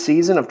 during this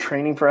season of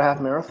training for a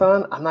half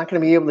marathon, I'm not going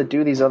to be able to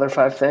do these other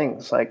 5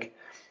 things. Like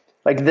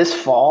this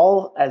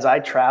fall, as I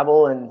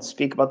travel and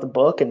speak about the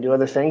book and do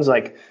other things,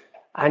 like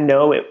I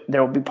know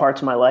there will be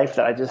parts of my life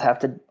that I just have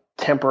to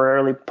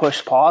temporarily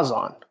push pause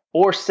on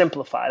or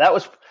simplify. That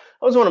was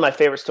one of my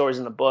favorite stories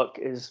in the book.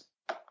 Is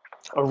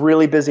a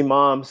really busy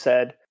mom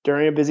said,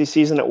 during a busy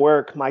season at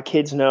work, my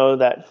kids know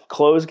that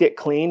clothes get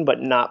clean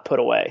but not put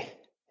away.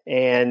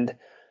 And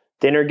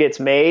dinner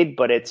gets made,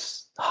 but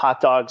it's hot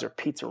dogs or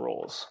pizza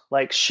rolls.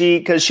 Like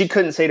because she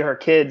couldn't say to her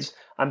kids,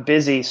 I'm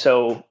busy,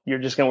 so you're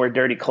just going to wear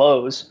dirty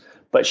clothes.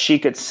 But she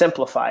could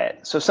simplify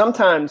it. So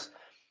sometimes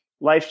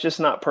life's just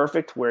not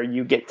perfect where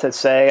you get to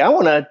say, I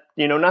want to,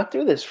 not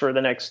do this for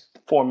the next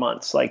 4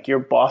 months. Like your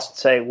boss would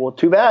say, well,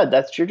 too bad,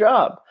 that's your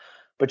job.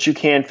 But you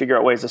can figure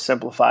out ways to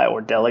simplify or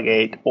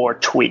delegate or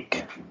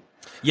tweak.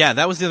 Yeah,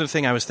 that was the other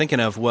thing I was thinking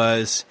of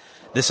was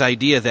this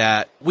idea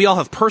that we all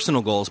have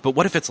personal goals, but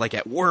what if it's like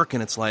at work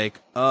and it's like,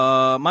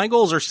 my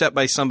goals are set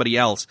by somebody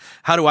else.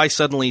 How do I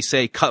suddenly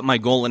say cut my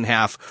goal in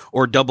half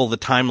or double the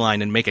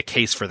timeline and make a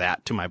case for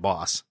that to my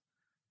boss?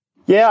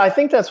 Yeah, I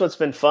think that's what's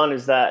been fun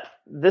is that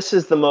this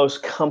is the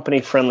most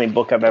company-friendly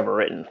book I've ever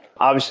written.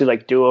 Obviously,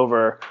 like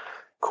Do-Over,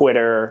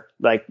 Quitter,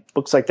 like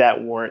books like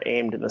that weren't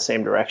aimed in the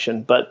same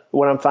direction. But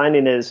what I'm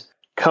finding is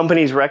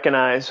companies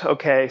recognize,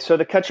 okay, so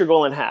to cut your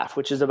goal in half,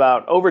 which is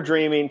about over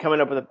dreaming,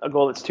 coming up with a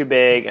goal that's too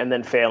big, and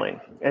then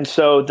failing. And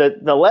so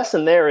the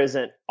lesson there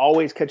isn't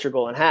always cut your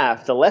goal in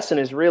half. The lesson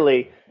is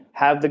really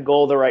have the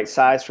goal the right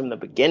size from the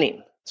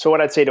beginning. So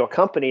what I'd say to a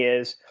company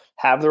is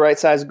have the right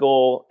size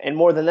goal, and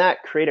more than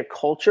that, create a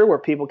culture where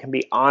people can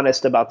be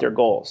honest about their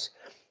goals.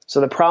 So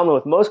the problem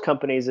with most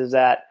companies is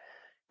that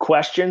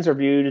questions are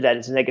viewed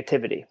as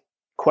negativity.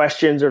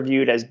 Questions are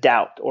viewed as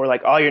doubt or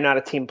like, oh, you're not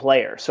a team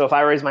player. So if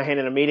I raise my hand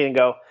in a meeting and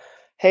go,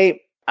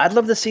 hey, I'd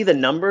love to see the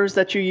numbers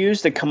that you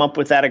use to come up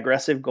with that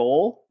aggressive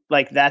goal,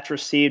 like that's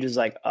received as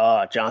like,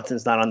 oh,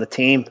 Johnson's not on the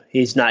team.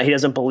 He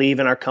doesn't believe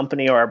in our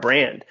company or our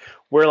brand.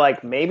 We're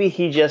like, maybe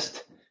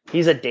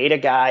he's a data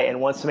guy and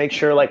wants to make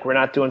sure like we're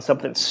not doing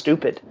something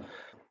stupid.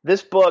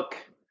 This book,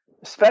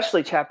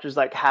 especially chapters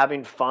like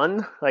having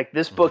fun, like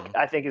this book,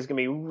 I think is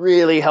going to be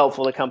really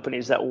helpful to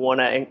companies that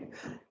want to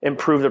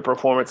improve their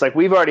performance. Like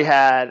we've already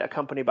had a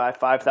company buy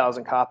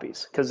 5,000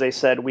 copies because they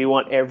said, we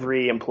want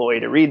every employee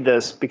to read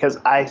this, because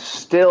I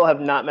still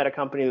have not met a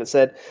company that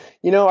said,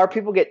 our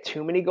people get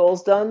too many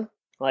goals done.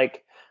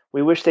 Like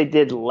we wish they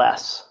did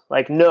less.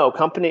 Like no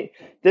company,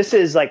 this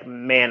is like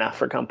manna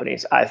for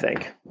companies, I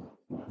think.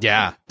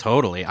 Yeah,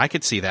 totally. I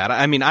could see that.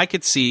 I mean, I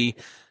could see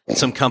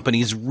some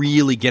companies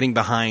really getting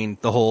behind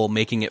the whole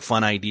making it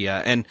fun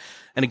idea. And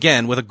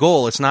again, with a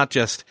goal, it's not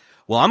just,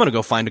 well, I'm going to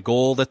go find a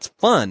goal that's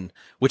fun,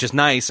 which is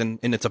nice and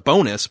it's a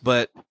bonus.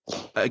 But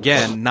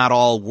again, not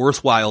all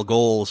worthwhile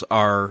goals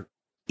are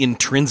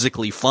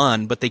intrinsically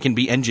fun, but they can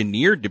be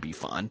engineered to be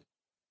fun.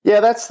 Yeah,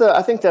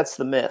 I think that's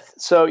the myth.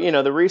 So,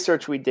 the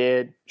research we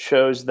did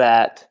shows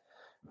that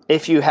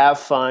if you have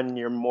fun,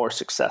 you're more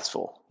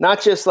successful.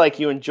 Not just like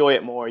you enjoy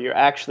it more, you're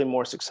actually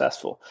more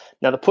successful.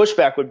 Now, the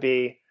pushback would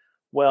be,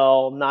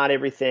 well, not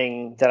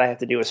everything that I have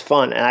to do is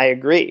fun. And I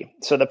agree.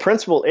 So the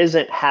principle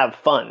isn't have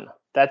fun.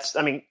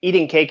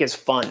 Eating cake is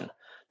fun.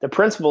 the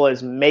principle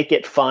is make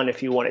it fun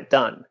if you want it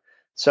done.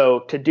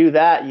 So to do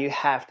that, you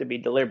have to be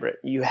deliberate.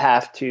 You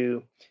have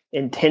to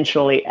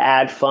intentionally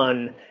add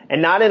fun,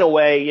 and not in a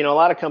way, a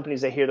lot of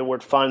companies, they hear the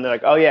word fun, they're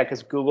like, oh yeah,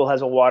 because Google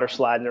has a water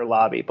slide in their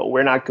lobby, but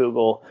we're not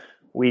Google,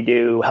 we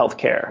do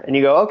healthcare. And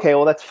you go, okay,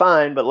 well that's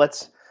fine, but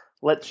let's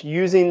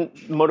using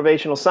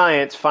motivational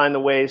science, find the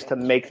ways to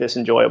make this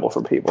enjoyable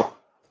for people.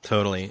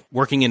 Totally.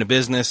 Working in a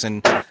business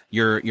and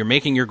you're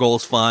making your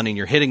goals fun and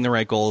you're hitting the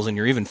right goals and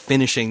you're even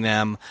finishing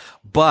them.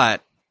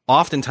 But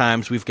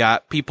oftentimes we've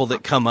got people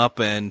that come up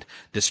and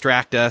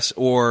distract us,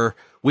 or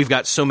we've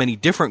got so many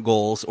different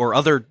goals or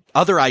other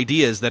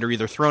ideas that are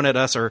either thrown at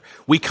us or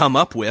we come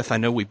up with. I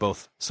know we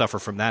both suffer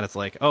from that. It's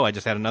like, oh, I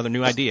just had another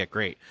new idea.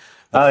 Great.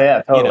 Oh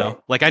yeah, totally.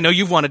 Like I know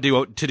you've wanted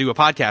to do a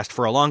podcast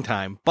for a long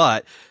time,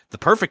 but the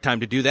perfect time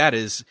to do that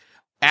is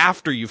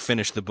after you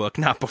finish the book,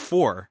 not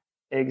before.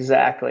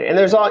 Exactly. And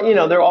there's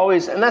they're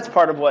always, and that's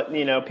part of what,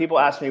 people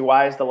ask me,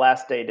 why is the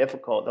last day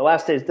difficult? The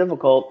last day is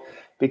difficult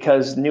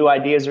because new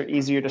ideas are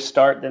easier to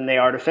start than they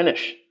are to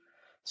finish.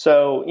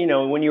 So,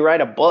 when you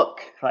write a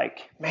book,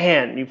 like,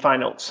 man, you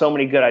find out so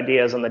many good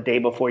ideas on the day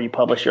before you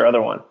publish your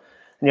other one.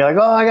 And you're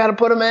like, oh, I got to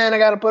put them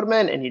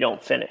in, and you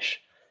don't finish.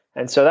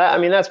 And so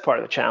that's part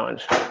of the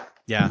challenge.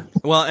 Yeah.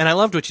 Well, and I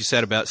loved what you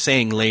said about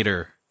saying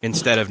later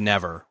instead of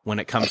never when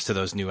it comes to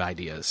those new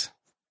ideas.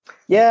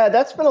 Yeah,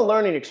 that's been a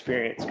learning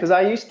experience, because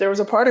there was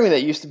a part of me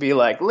that used to be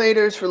like,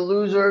 later's for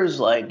losers,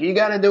 like you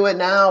got to do it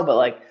now, but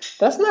like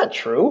that's not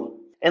true.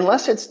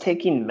 Unless it's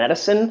taking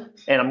medicine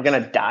and I'm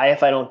going to die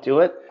if I don't do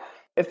it.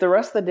 If the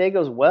rest of the day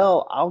goes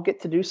well, I'll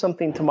get to do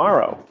something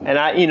tomorrow. And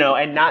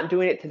and not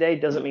doing it today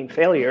doesn't mean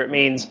failure. It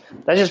means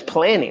that's just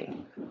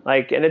planning.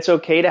 And it's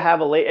okay to have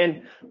a late.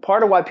 And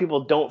part of why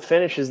people don't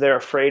finish is they're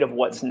afraid of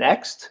what's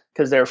next,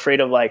 because they're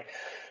afraid of like,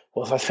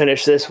 well, if I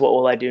finish this, what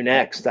will I do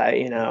next?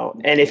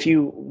 And if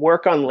you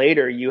work on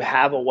later, you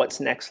have a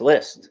what's next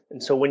list.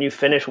 And so when you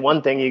finish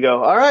one thing, you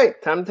go, all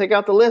right, time to take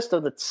out the list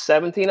of the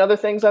 17 other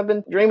things I've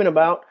been dreaming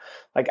about.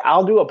 Like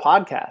I'll do a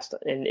podcast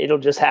and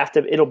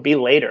it'll be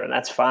later, and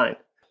that's fine.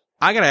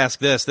 I got to ask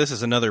this. This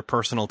is another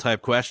personal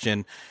type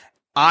question.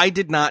 I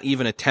did not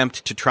even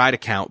attempt to try to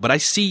count, but I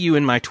see you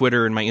in my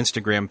Twitter and my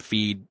Instagram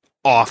feed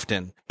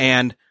often.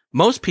 And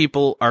most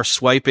people are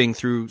swiping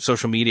through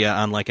social media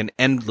on like an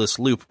endless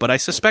loop, but I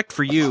suspect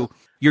for you,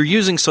 you're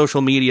using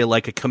social media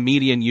like a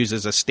comedian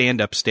uses a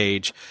stand-up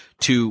stage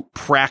to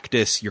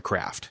practice your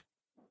craft.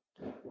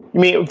 You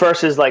mean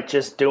versus like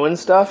just doing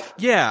stuff?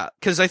 Yeah,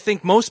 because I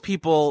think most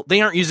people, they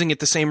aren't using it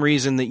the same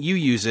reason that you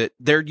use it.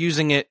 They're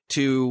using it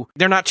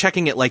they're not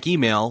checking it like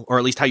email, or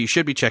at least how you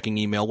should be checking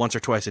email once or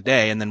twice a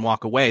day and then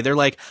walk away. They're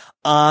like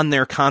on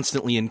there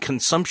constantly in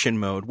consumption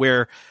mode,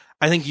 where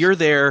I think you're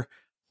there.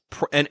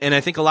 And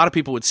I think a lot of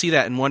people would see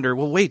that and wonder,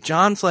 well, wait,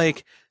 John's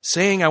like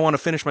saying I want to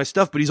finish my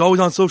stuff, but he's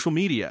always on social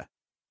media.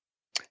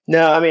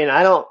 No,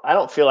 I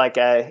don't feel like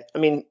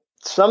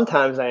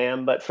sometimes I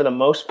am, but for the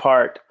most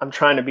part, I'm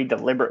trying to be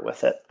deliberate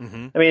with it.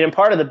 Mm-hmm. And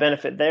part of the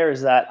benefit there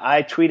is that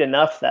I tweet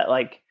enough that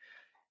like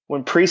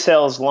when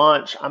pre-sales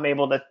launch, I'll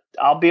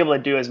be able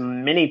to do as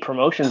many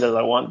promotions as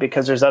I want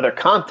because there's other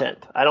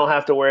content. I don't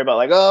have to worry about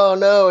like, oh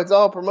no, it's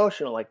all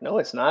promotional. Like, no,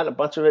 it's not. A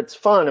bunch of it's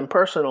fun and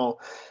personal.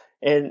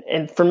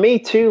 And for me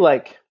too,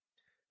 like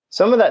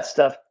some of that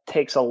stuff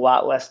takes a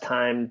lot less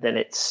time than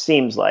it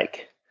seems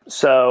like.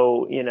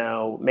 So,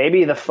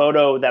 maybe the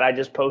photo that I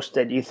just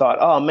posted, you thought,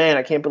 oh man,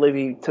 I can't believe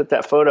you took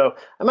that photo.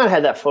 I might have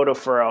had that photo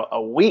for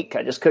a week.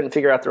 I just couldn't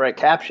figure out the right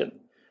caption.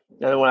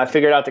 And then when I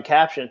figured out the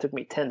caption, it took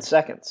me 10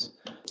 seconds.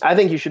 I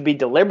think you should be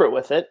deliberate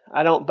with it.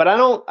 I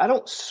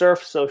don't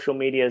surf social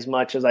media as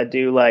much as I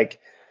do like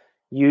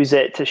use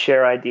it to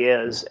share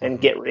ideas and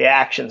get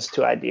reactions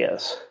to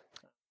ideas.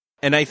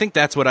 And I think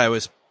that's what I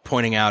was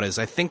pointing out is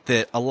I think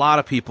that a lot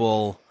of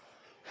people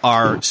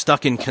are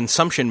stuck in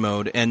consumption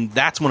mode, and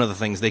that's one of the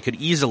things they could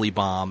easily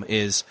bomb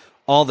is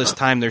all this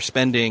time they're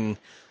spending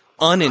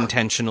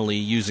unintentionally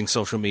using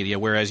social media,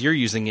 whereas you're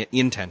using it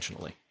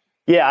intentionally.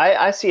 Yeah,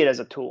 I see it as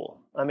a tool.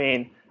 I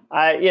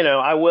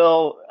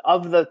will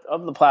of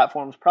the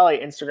platforms, probably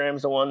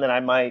Instagram's the one that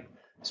I might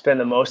spend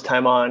the most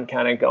time on,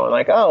 kind of going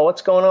like, oh,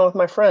 what's going on with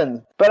my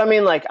friends? But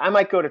I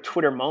might go to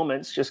Twitter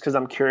Moments just because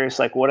I'm curious,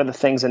 like, what are the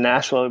things in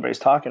Nashville everybody's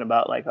talking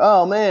about? Like,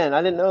 oh man,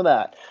 I didn't know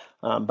that.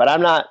 But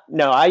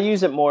I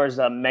use it more as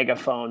a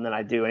megaphone than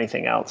I do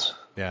anything else.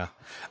 Yeah.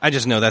 I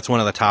just know that's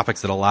one of the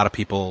topics that a lot of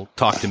people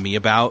talk to me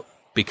about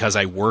because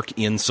I work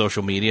in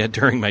social media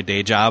during my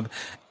day job.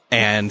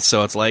 And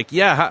so it's like,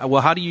 yeah,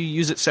 how do you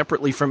use it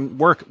separately from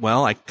work?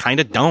 Well, I kind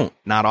of don't,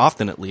 not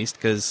often at least,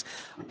 because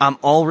I'm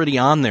already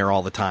on there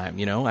all the time.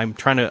 I'm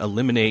trying to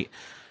eliminate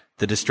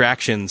the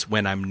distractions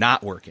when I'm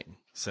not working.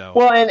 So,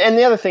 well, and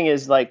the other thing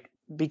is like,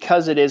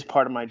 because it is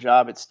part of my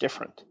job, it's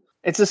different.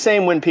 It's the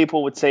same when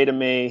people would say to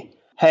me,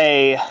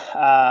 hey,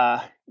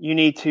 you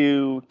need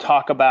to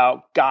talk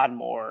about God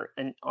more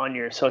on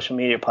your social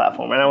media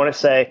platform. And I want to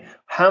say,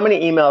 how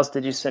many emails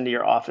did you send to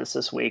your office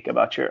this week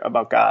about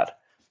God?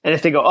 And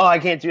if they go, oh, I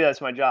can't do that,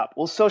 it's my job.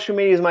 Well, social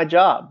media is my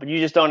job, but you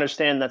just don't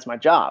understand that's my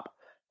job.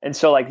 And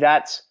so like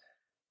that's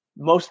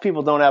most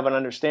people don't have an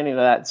understanding of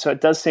that. So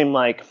it does seem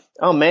like,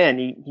 oh man,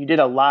 you did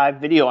a live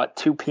video at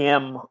 2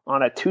 p.m.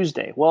 on a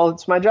Tuesday. Well,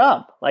 it's my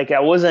job. Like, I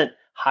wasn't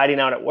hiding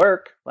out at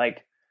work.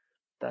 Like,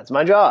 that's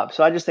my job.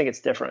 So I just think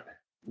it's different.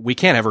 We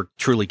can't ever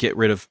truly get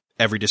rid of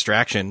every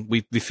distraction.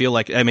 We feel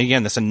like, I mean,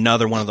 again, that's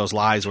another one of those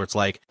lies where it's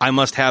like, I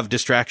must have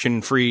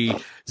distraction-free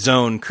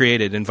zone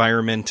created,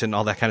 environment and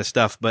all that kind of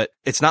stuff. But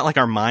it's not like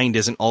our mind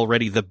isn't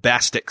already the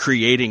best at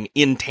creating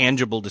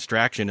intangible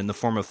distraction in the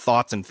form of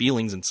thoughts and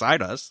feelings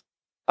inside us.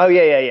 Oh,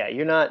 yeah.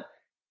 You're not,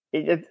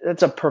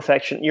 it's a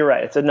perfection. You're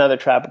right. It's another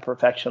trap of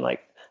perfection.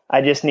 Like,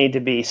 I just need to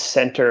be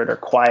centered or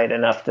quiet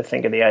enough to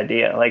think of the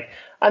idea. Like,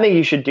 I think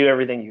you should do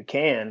everything you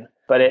can.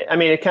 But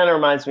it kind of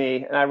reminds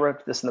me, and I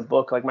wrote this in the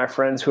book, like my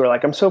friends who are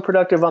like, I'm so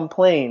productive on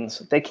planes.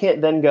 They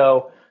can't then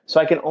go, so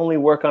I can only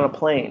work on a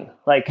plane.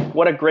 Like,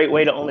 what a great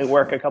way to only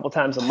work a couple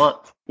times a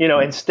month.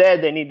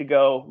 Instead they need to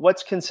go,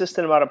 what's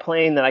consistent about a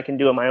plane that I can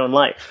do in my own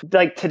life?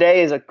 Like,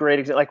 today is a great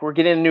example. Like, we're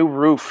getting a new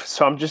roof.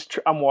 So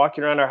I'm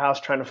walking around our house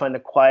trying to find the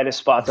quietest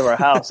spots of our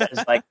house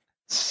as like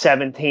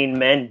 17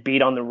 men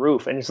beat on the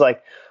roof. And it's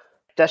like,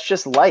 that's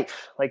just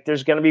life. Like,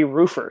 there's going to be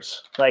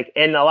roofers. Like,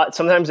 and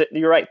sometimes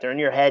you're right. They're in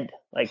your head.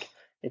 Like,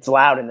 it's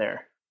loud in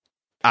there.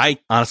 I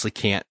honestly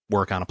can't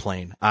work on a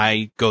plane.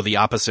 I go the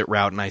opposite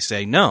route and I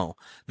say, no,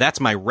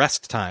 that's my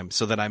rest time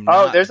so that I'm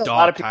not there's a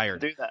lot of people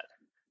tired. who do that.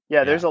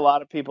 Yeah, there's a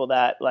lot of people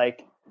that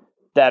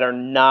are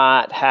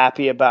not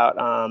happy about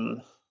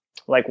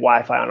like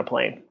Wi-Fi on a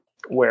plane,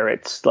 where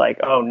it's like,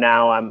 oh,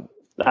 now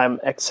I'm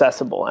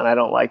accessible, and I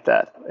don't like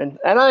that. And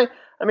I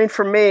mean,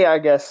 for me, I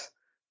guess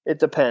it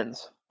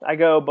depends. I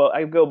go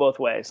both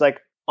ways. Like,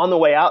 on the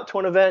way out to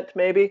an event,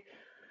 maybe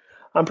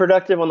I'm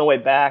productive. On the way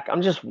back,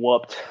 I'm just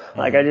whooped.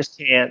 Like, I just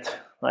can't,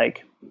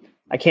 like,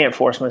 I can't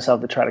force myself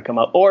to try to come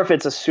up. Or if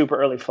it's a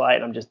super early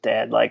flight, I'm just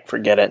dead. Like,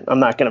 forget it. I'm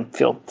not going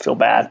to feel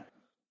bad.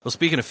 Well,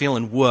 speaking of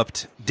feeling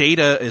whooped,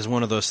 data is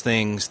one of those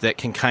things that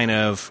can kind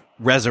of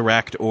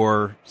resurrect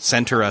or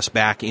center us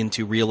back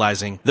into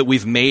realizing that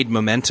we've made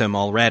momentum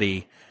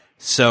already,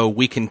 so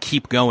we can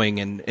keep going.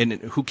 And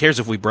who cares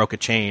if we broke a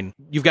chain?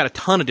 You've got a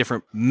ton of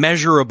different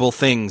measurable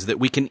things that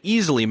we can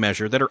easily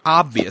measure that are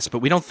obvious, but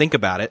we don't think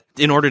about it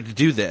in order to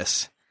do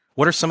this.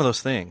 What are some of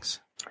those things?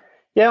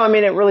 Yeah, I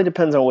mean, it really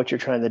depends on what you're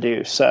trying to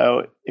do.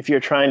 So if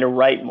you're trying to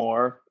write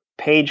more,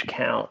 page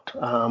count,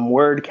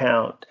 word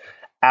count,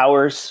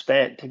 hours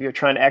spent. If you're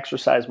trying to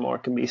exercise more,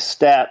 it can be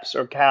steps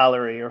or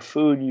calorie or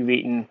food you've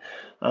eaten.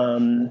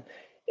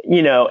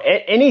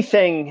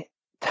 Anything,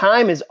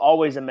 time is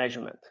always a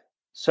measurement.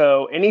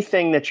 So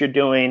anything that you're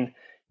doing,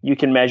 you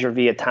can measure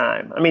via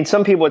time. I mean,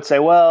 some people would say,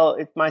 well,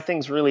 my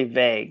thing's really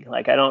vague.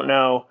 Like, I don't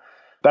know.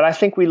 But I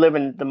think we live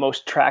in the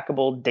most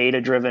trackable,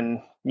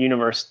 data-driven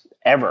universe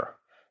ever.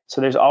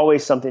 So there's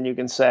always something you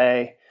can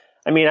say.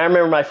 I mean, I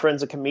remember my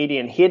friend's a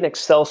comedian. He had an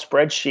Excel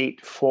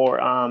spreadsheet for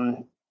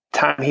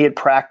time he had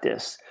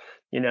practiced,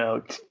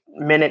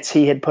 minutes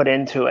he had put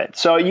into it.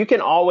 So you can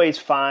always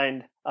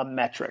find a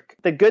metric.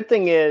 The good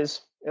thing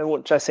is, and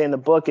which I say in the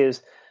book,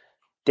 is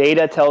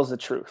data tells the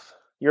truth.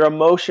 Your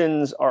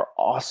emotions are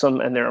awesome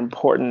and they're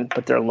important,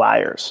 but they're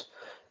liars.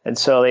 And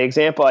so the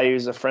example I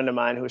use is a friend of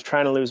mine who was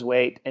trying to lose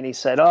weight, and he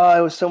said, oh,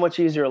 it was so much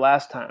easier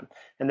last time.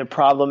 And the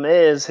problem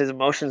is his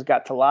emotions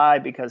got to lie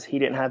because he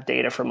didn't have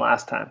data from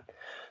last time.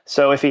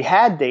 So if he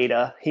had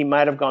data, he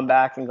might have gone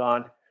back and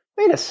gone,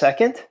 wait a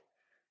second,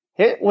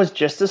 it was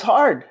just as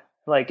hard.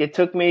 Like, it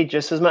took me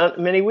just as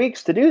many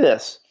weeks to do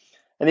this.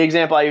 And the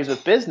example I use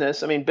with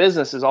business, I mean,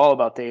 business is all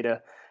about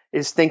data,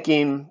 is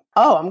thinking,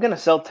 oh, I'm going to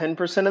sell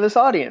 10% of this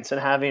audience,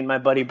 and having my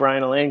buddy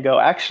Brian Elaine go,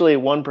 actually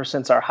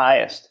 1% is our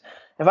highest.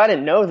 If I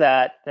didn't know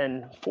that,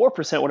 then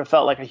 4% would have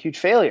felt like a huge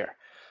failure.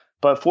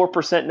 But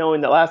 4%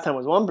 knowing that last time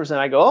was 1%,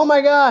 I go, oh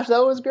my gosh,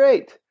 that was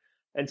great.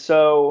 And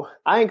so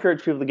I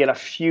encourage people to get a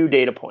few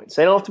data points.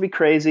 They don't have to be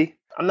crazy.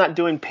 I'm not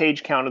doing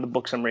page count of the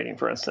books I'm reading,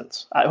 for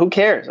instance. Who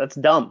cares? That's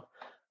dumb.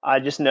 I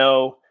just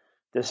know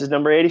this is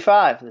number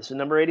 85. This is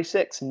number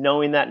 86.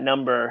 Knowing that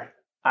number,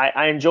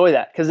 I enjoy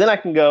that, because then I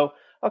can go,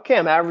 okay,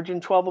 I'm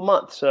averaging 12 a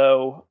month.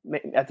 So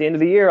at the end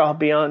of the year, I'll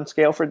be on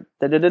scale for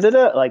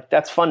da-da-da-da-da. Like,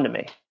 that's fun to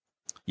me.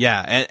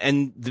 Yeah.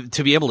 And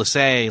to be able to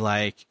say,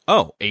 like,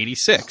 oh,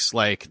 86,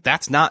 like,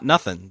 that's not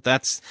nothing.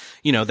 That's,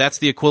 that's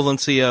the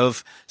equivalency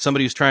of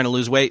somebody who's trying to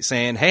lose weight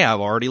saying, hey, I've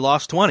already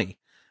lost 20.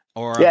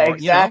 Or, yeah,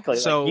 exactly.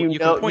 So like, you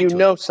can point to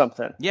know it.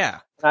 something. Yeah.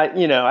 I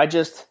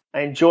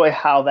enjoy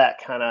how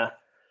that kind of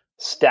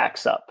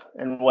stacks up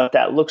and what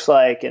that looks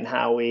like and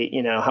how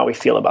we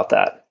feel about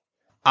that.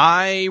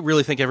 I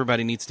really think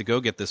everybody needs to go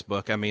get this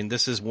book. I mean,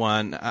 this is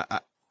one.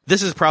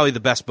 This is probably the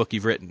best book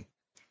you've written.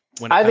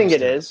 I think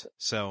it is.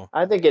 So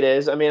I think it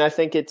is. I mean, I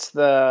think it's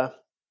and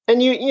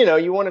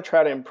you want to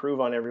try to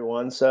improve on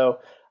everyone. So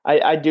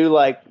I do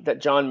like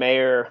that John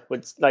Mayer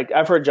would, like,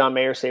 I've heard John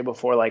Mayer say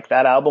before, like,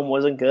 that album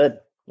wasn't good,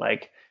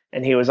 like,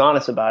 and he was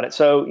honest about it.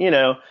 So,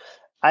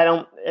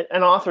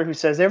 an author who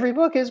says every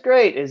book is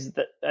great is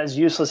as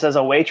useless as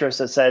a waitress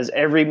that says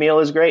every meal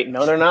is great.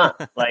 No, they're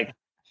not. Like,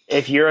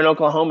 if you're in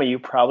Oklahoma, you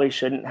probably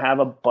shouldn't have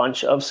a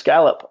bunch of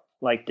scallop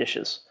like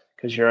dishes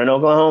because you're in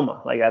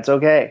Oklahoma. Like, that's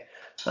okay.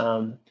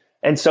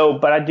 And so,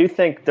 but I do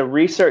think the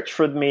research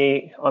for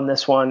me on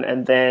this one,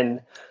 and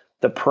then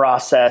the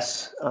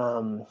process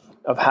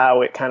of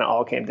how it kind of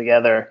all came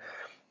together,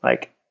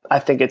 like I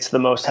think it's the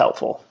most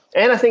helpful,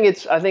 and I think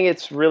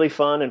it's really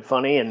fun and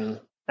funny, and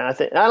I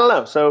don't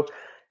know. So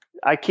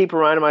I keep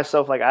reminding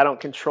myself, like, I don't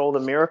control the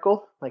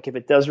miracle. Like, if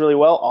it does really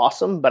well,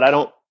 awesome, but I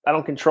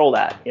don't control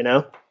that, you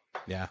know?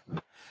 Yeah.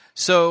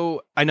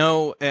 So I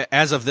know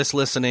as of this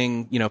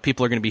listening, you know,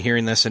 people are going to be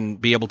hearing this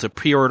and be able to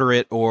pre-order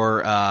it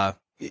or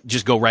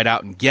just go right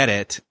out and get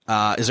it.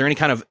 Is there any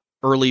kind of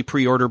early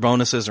pre-order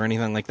bonuses or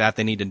anything like that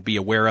they need to be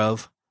aware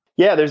of?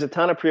 Yeah, there's a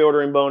ton of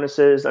pre-ordering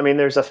bonuses. I mean,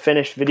 there's a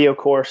finished video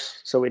course.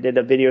 So we did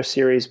a video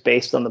series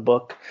based on the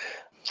book,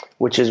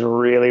 which is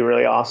really,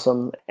 really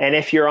awesome. And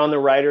if you're on the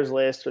writer's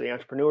list or the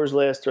entrepreneur's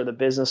list or the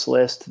business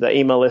list, the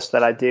email list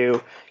that I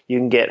do, you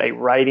can get a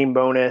writing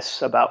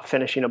bonus about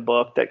finishing a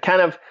book that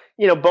kind of,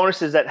 you know,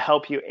 bonuses that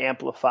help you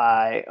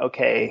amplify,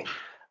 okay,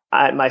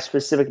 my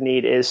specific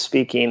need is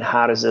speaking.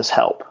 How does this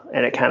help?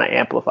 And it kind of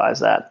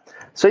amplifies that.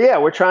 So yeah,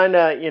 we're trying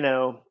to, you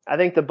know, I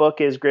think the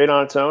book is great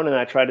on its own. And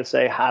I try to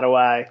say, how do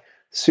I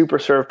super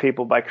serve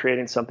people by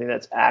creating something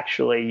that's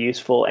actually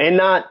useful and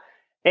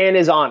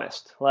is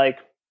honest? Like,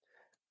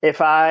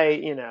 if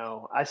I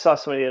saw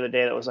somebody the other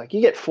day that was like,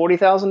 you get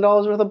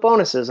 $40,000 worth of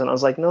bonuses. And I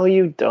was like, no,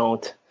 you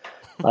don't.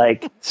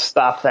 Like,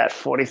 stop that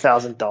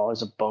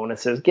 $40,000 of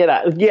bonuses. Get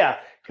out. Yeah.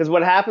 Because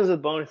what happens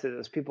with bonuses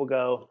is people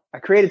go, I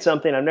created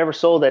something, I've never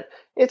sold it.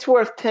 It's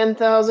worth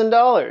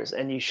 $10,000.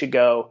 And you should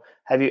go,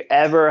 have you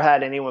ever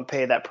had anyone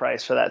pay that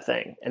price for that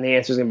thing? And the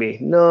answer is going to be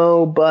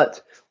no,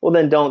 but, well,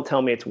 then don't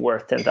tell me it's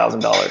worth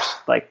 $10,000.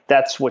 Like,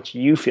 that's what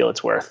you feel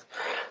it's worth.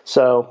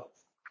 So,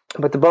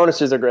 but the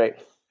bonuses are great.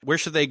 Where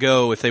should they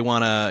go if they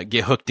want to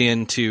get hooked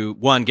into,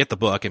 one, get the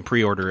book and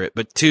pre-order it,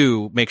 but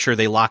two, make sure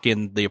they lock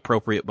in the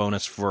appropriate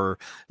bonus for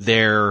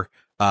their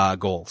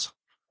goals?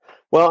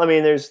 Well, I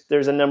mean,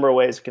 there's a number of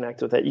ways to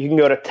connect with it. You can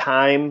go to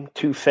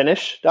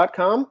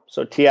timetofinish.com.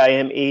 So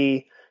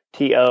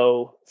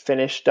TIMETO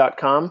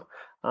finish.com.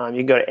 You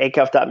can go to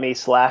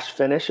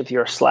acuff.me/finish if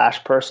you're a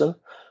 / person.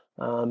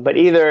 But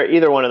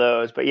either one of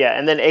those. But yeah,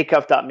 and then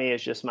acuff.me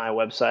is just my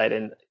website,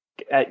 and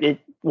it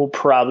will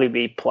probably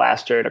be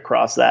plastered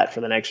across that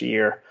for the next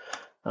year.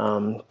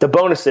 The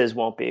bonuses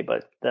won't be,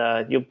 but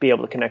you'll be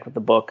able to connect with the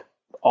book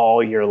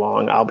all year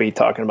long. I'll be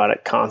talking about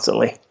it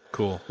constantly.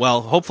 Cool.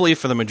 Well, hopefully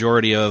for the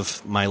majority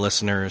of my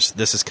listeners,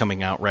 this is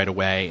coming out right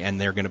away, and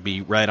they're going to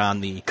be right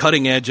on the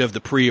cutting edge of the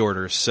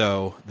pre-orders,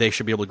 so they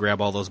should be able to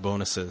grab all those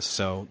bonuses.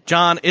 So,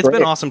 John, it's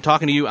been awesome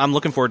talking to you. I'm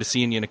looking forward to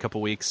seeing you in a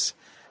couple weeks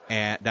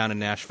down in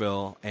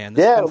Nashville. And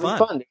this has been fun. It'll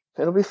be fun.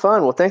 It'll be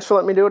fun. Well, thanks for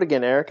letting me do it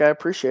again, Eric. I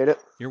appreciate it.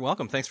 You're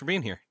welcome. Thanks for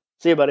being here.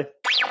 See you, buddy.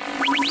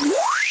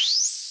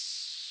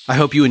 I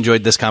hope you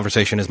enjoyed this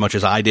conversation as much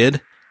as I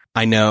did.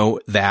 I know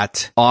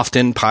that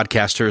often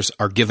podcasters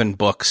are given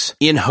books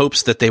in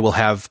hopes that they will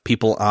have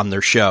people on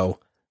their show.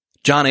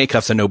 Jon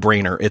Acuff's a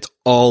no-brainer. It's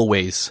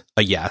always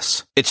a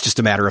yes. It's just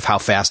a matter of how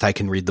fast I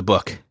can read the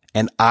book.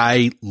 And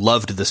I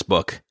loved this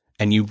book,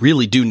 and you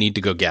really do need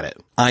to go get it.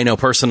 I know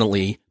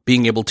personally,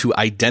 being able to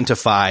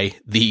identify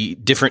the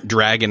different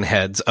dragon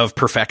heads of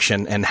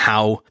perfection and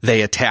how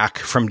they attack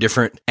from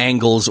different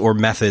angles or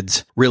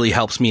methods really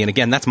helps me. And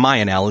again, that's my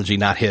analogy,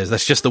 not his.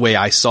 That's just the way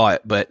I saw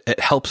it, but it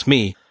helps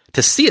me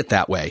to see it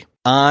that way.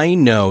 I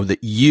know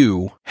that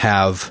you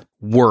have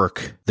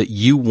work that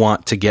you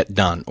want to get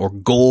done or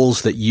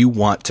goals that you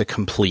want to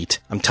complete.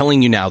 I'm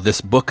telling you now,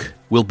 this book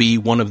will be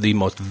one of the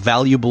most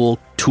valuable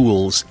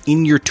tools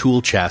in your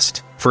tool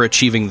chest for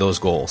achieving those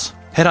goals.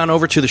 Head on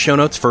over to the show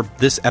notes for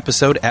this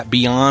episode at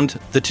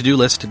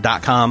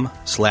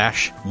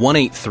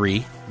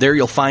beyondthetodolist.com/183. There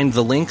you'll find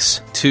the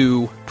links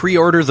to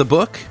pre-order the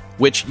book,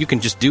 which you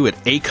can just do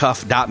at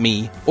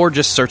acuff.me or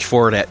just search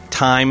for it at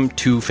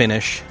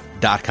timetofinish.com.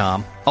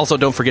 Also,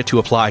 don't forget to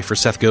apply for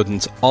Seth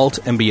Godin's Alt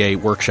MBA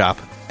workshop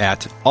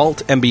at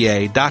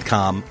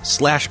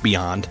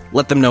altmba.com/beyond.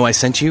 Let them know I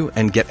sent you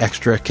and get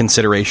extra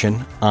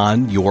consideration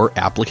on your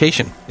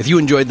application. If you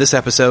enjoyed this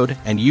episode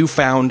and you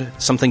found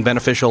something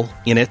beneficial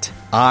in it,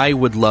 I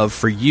would love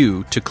for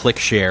you to click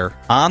share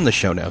on the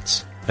show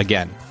notes.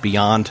 Again,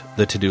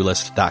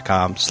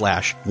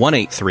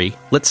 beyondthetodolist.com/183.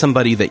 Let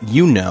somebody that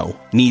you know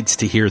needs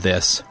to hear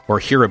this or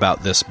hear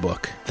about this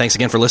book. Thanks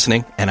again for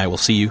listening, and I will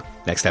see you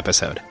next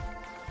episode.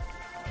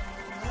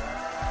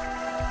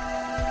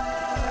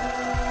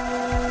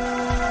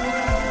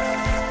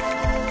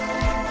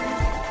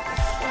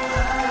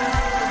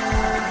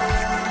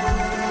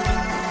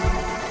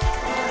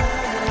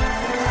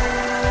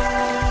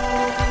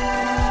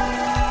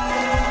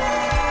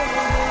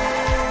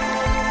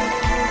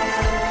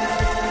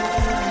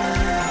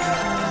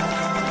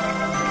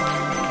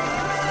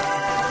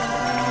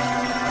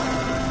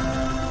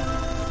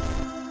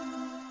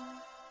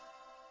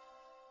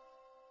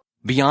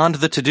 Beyond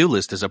the To-Do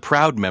List is a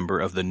proud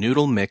member of the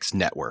Noodle Mix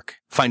Network.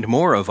 Find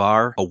more of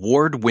our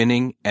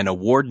award-winning and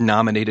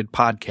award-nominated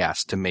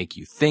podcasts to make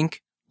you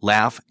think,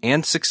 laugh,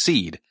 and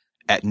succeed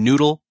at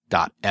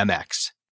noodle.mx.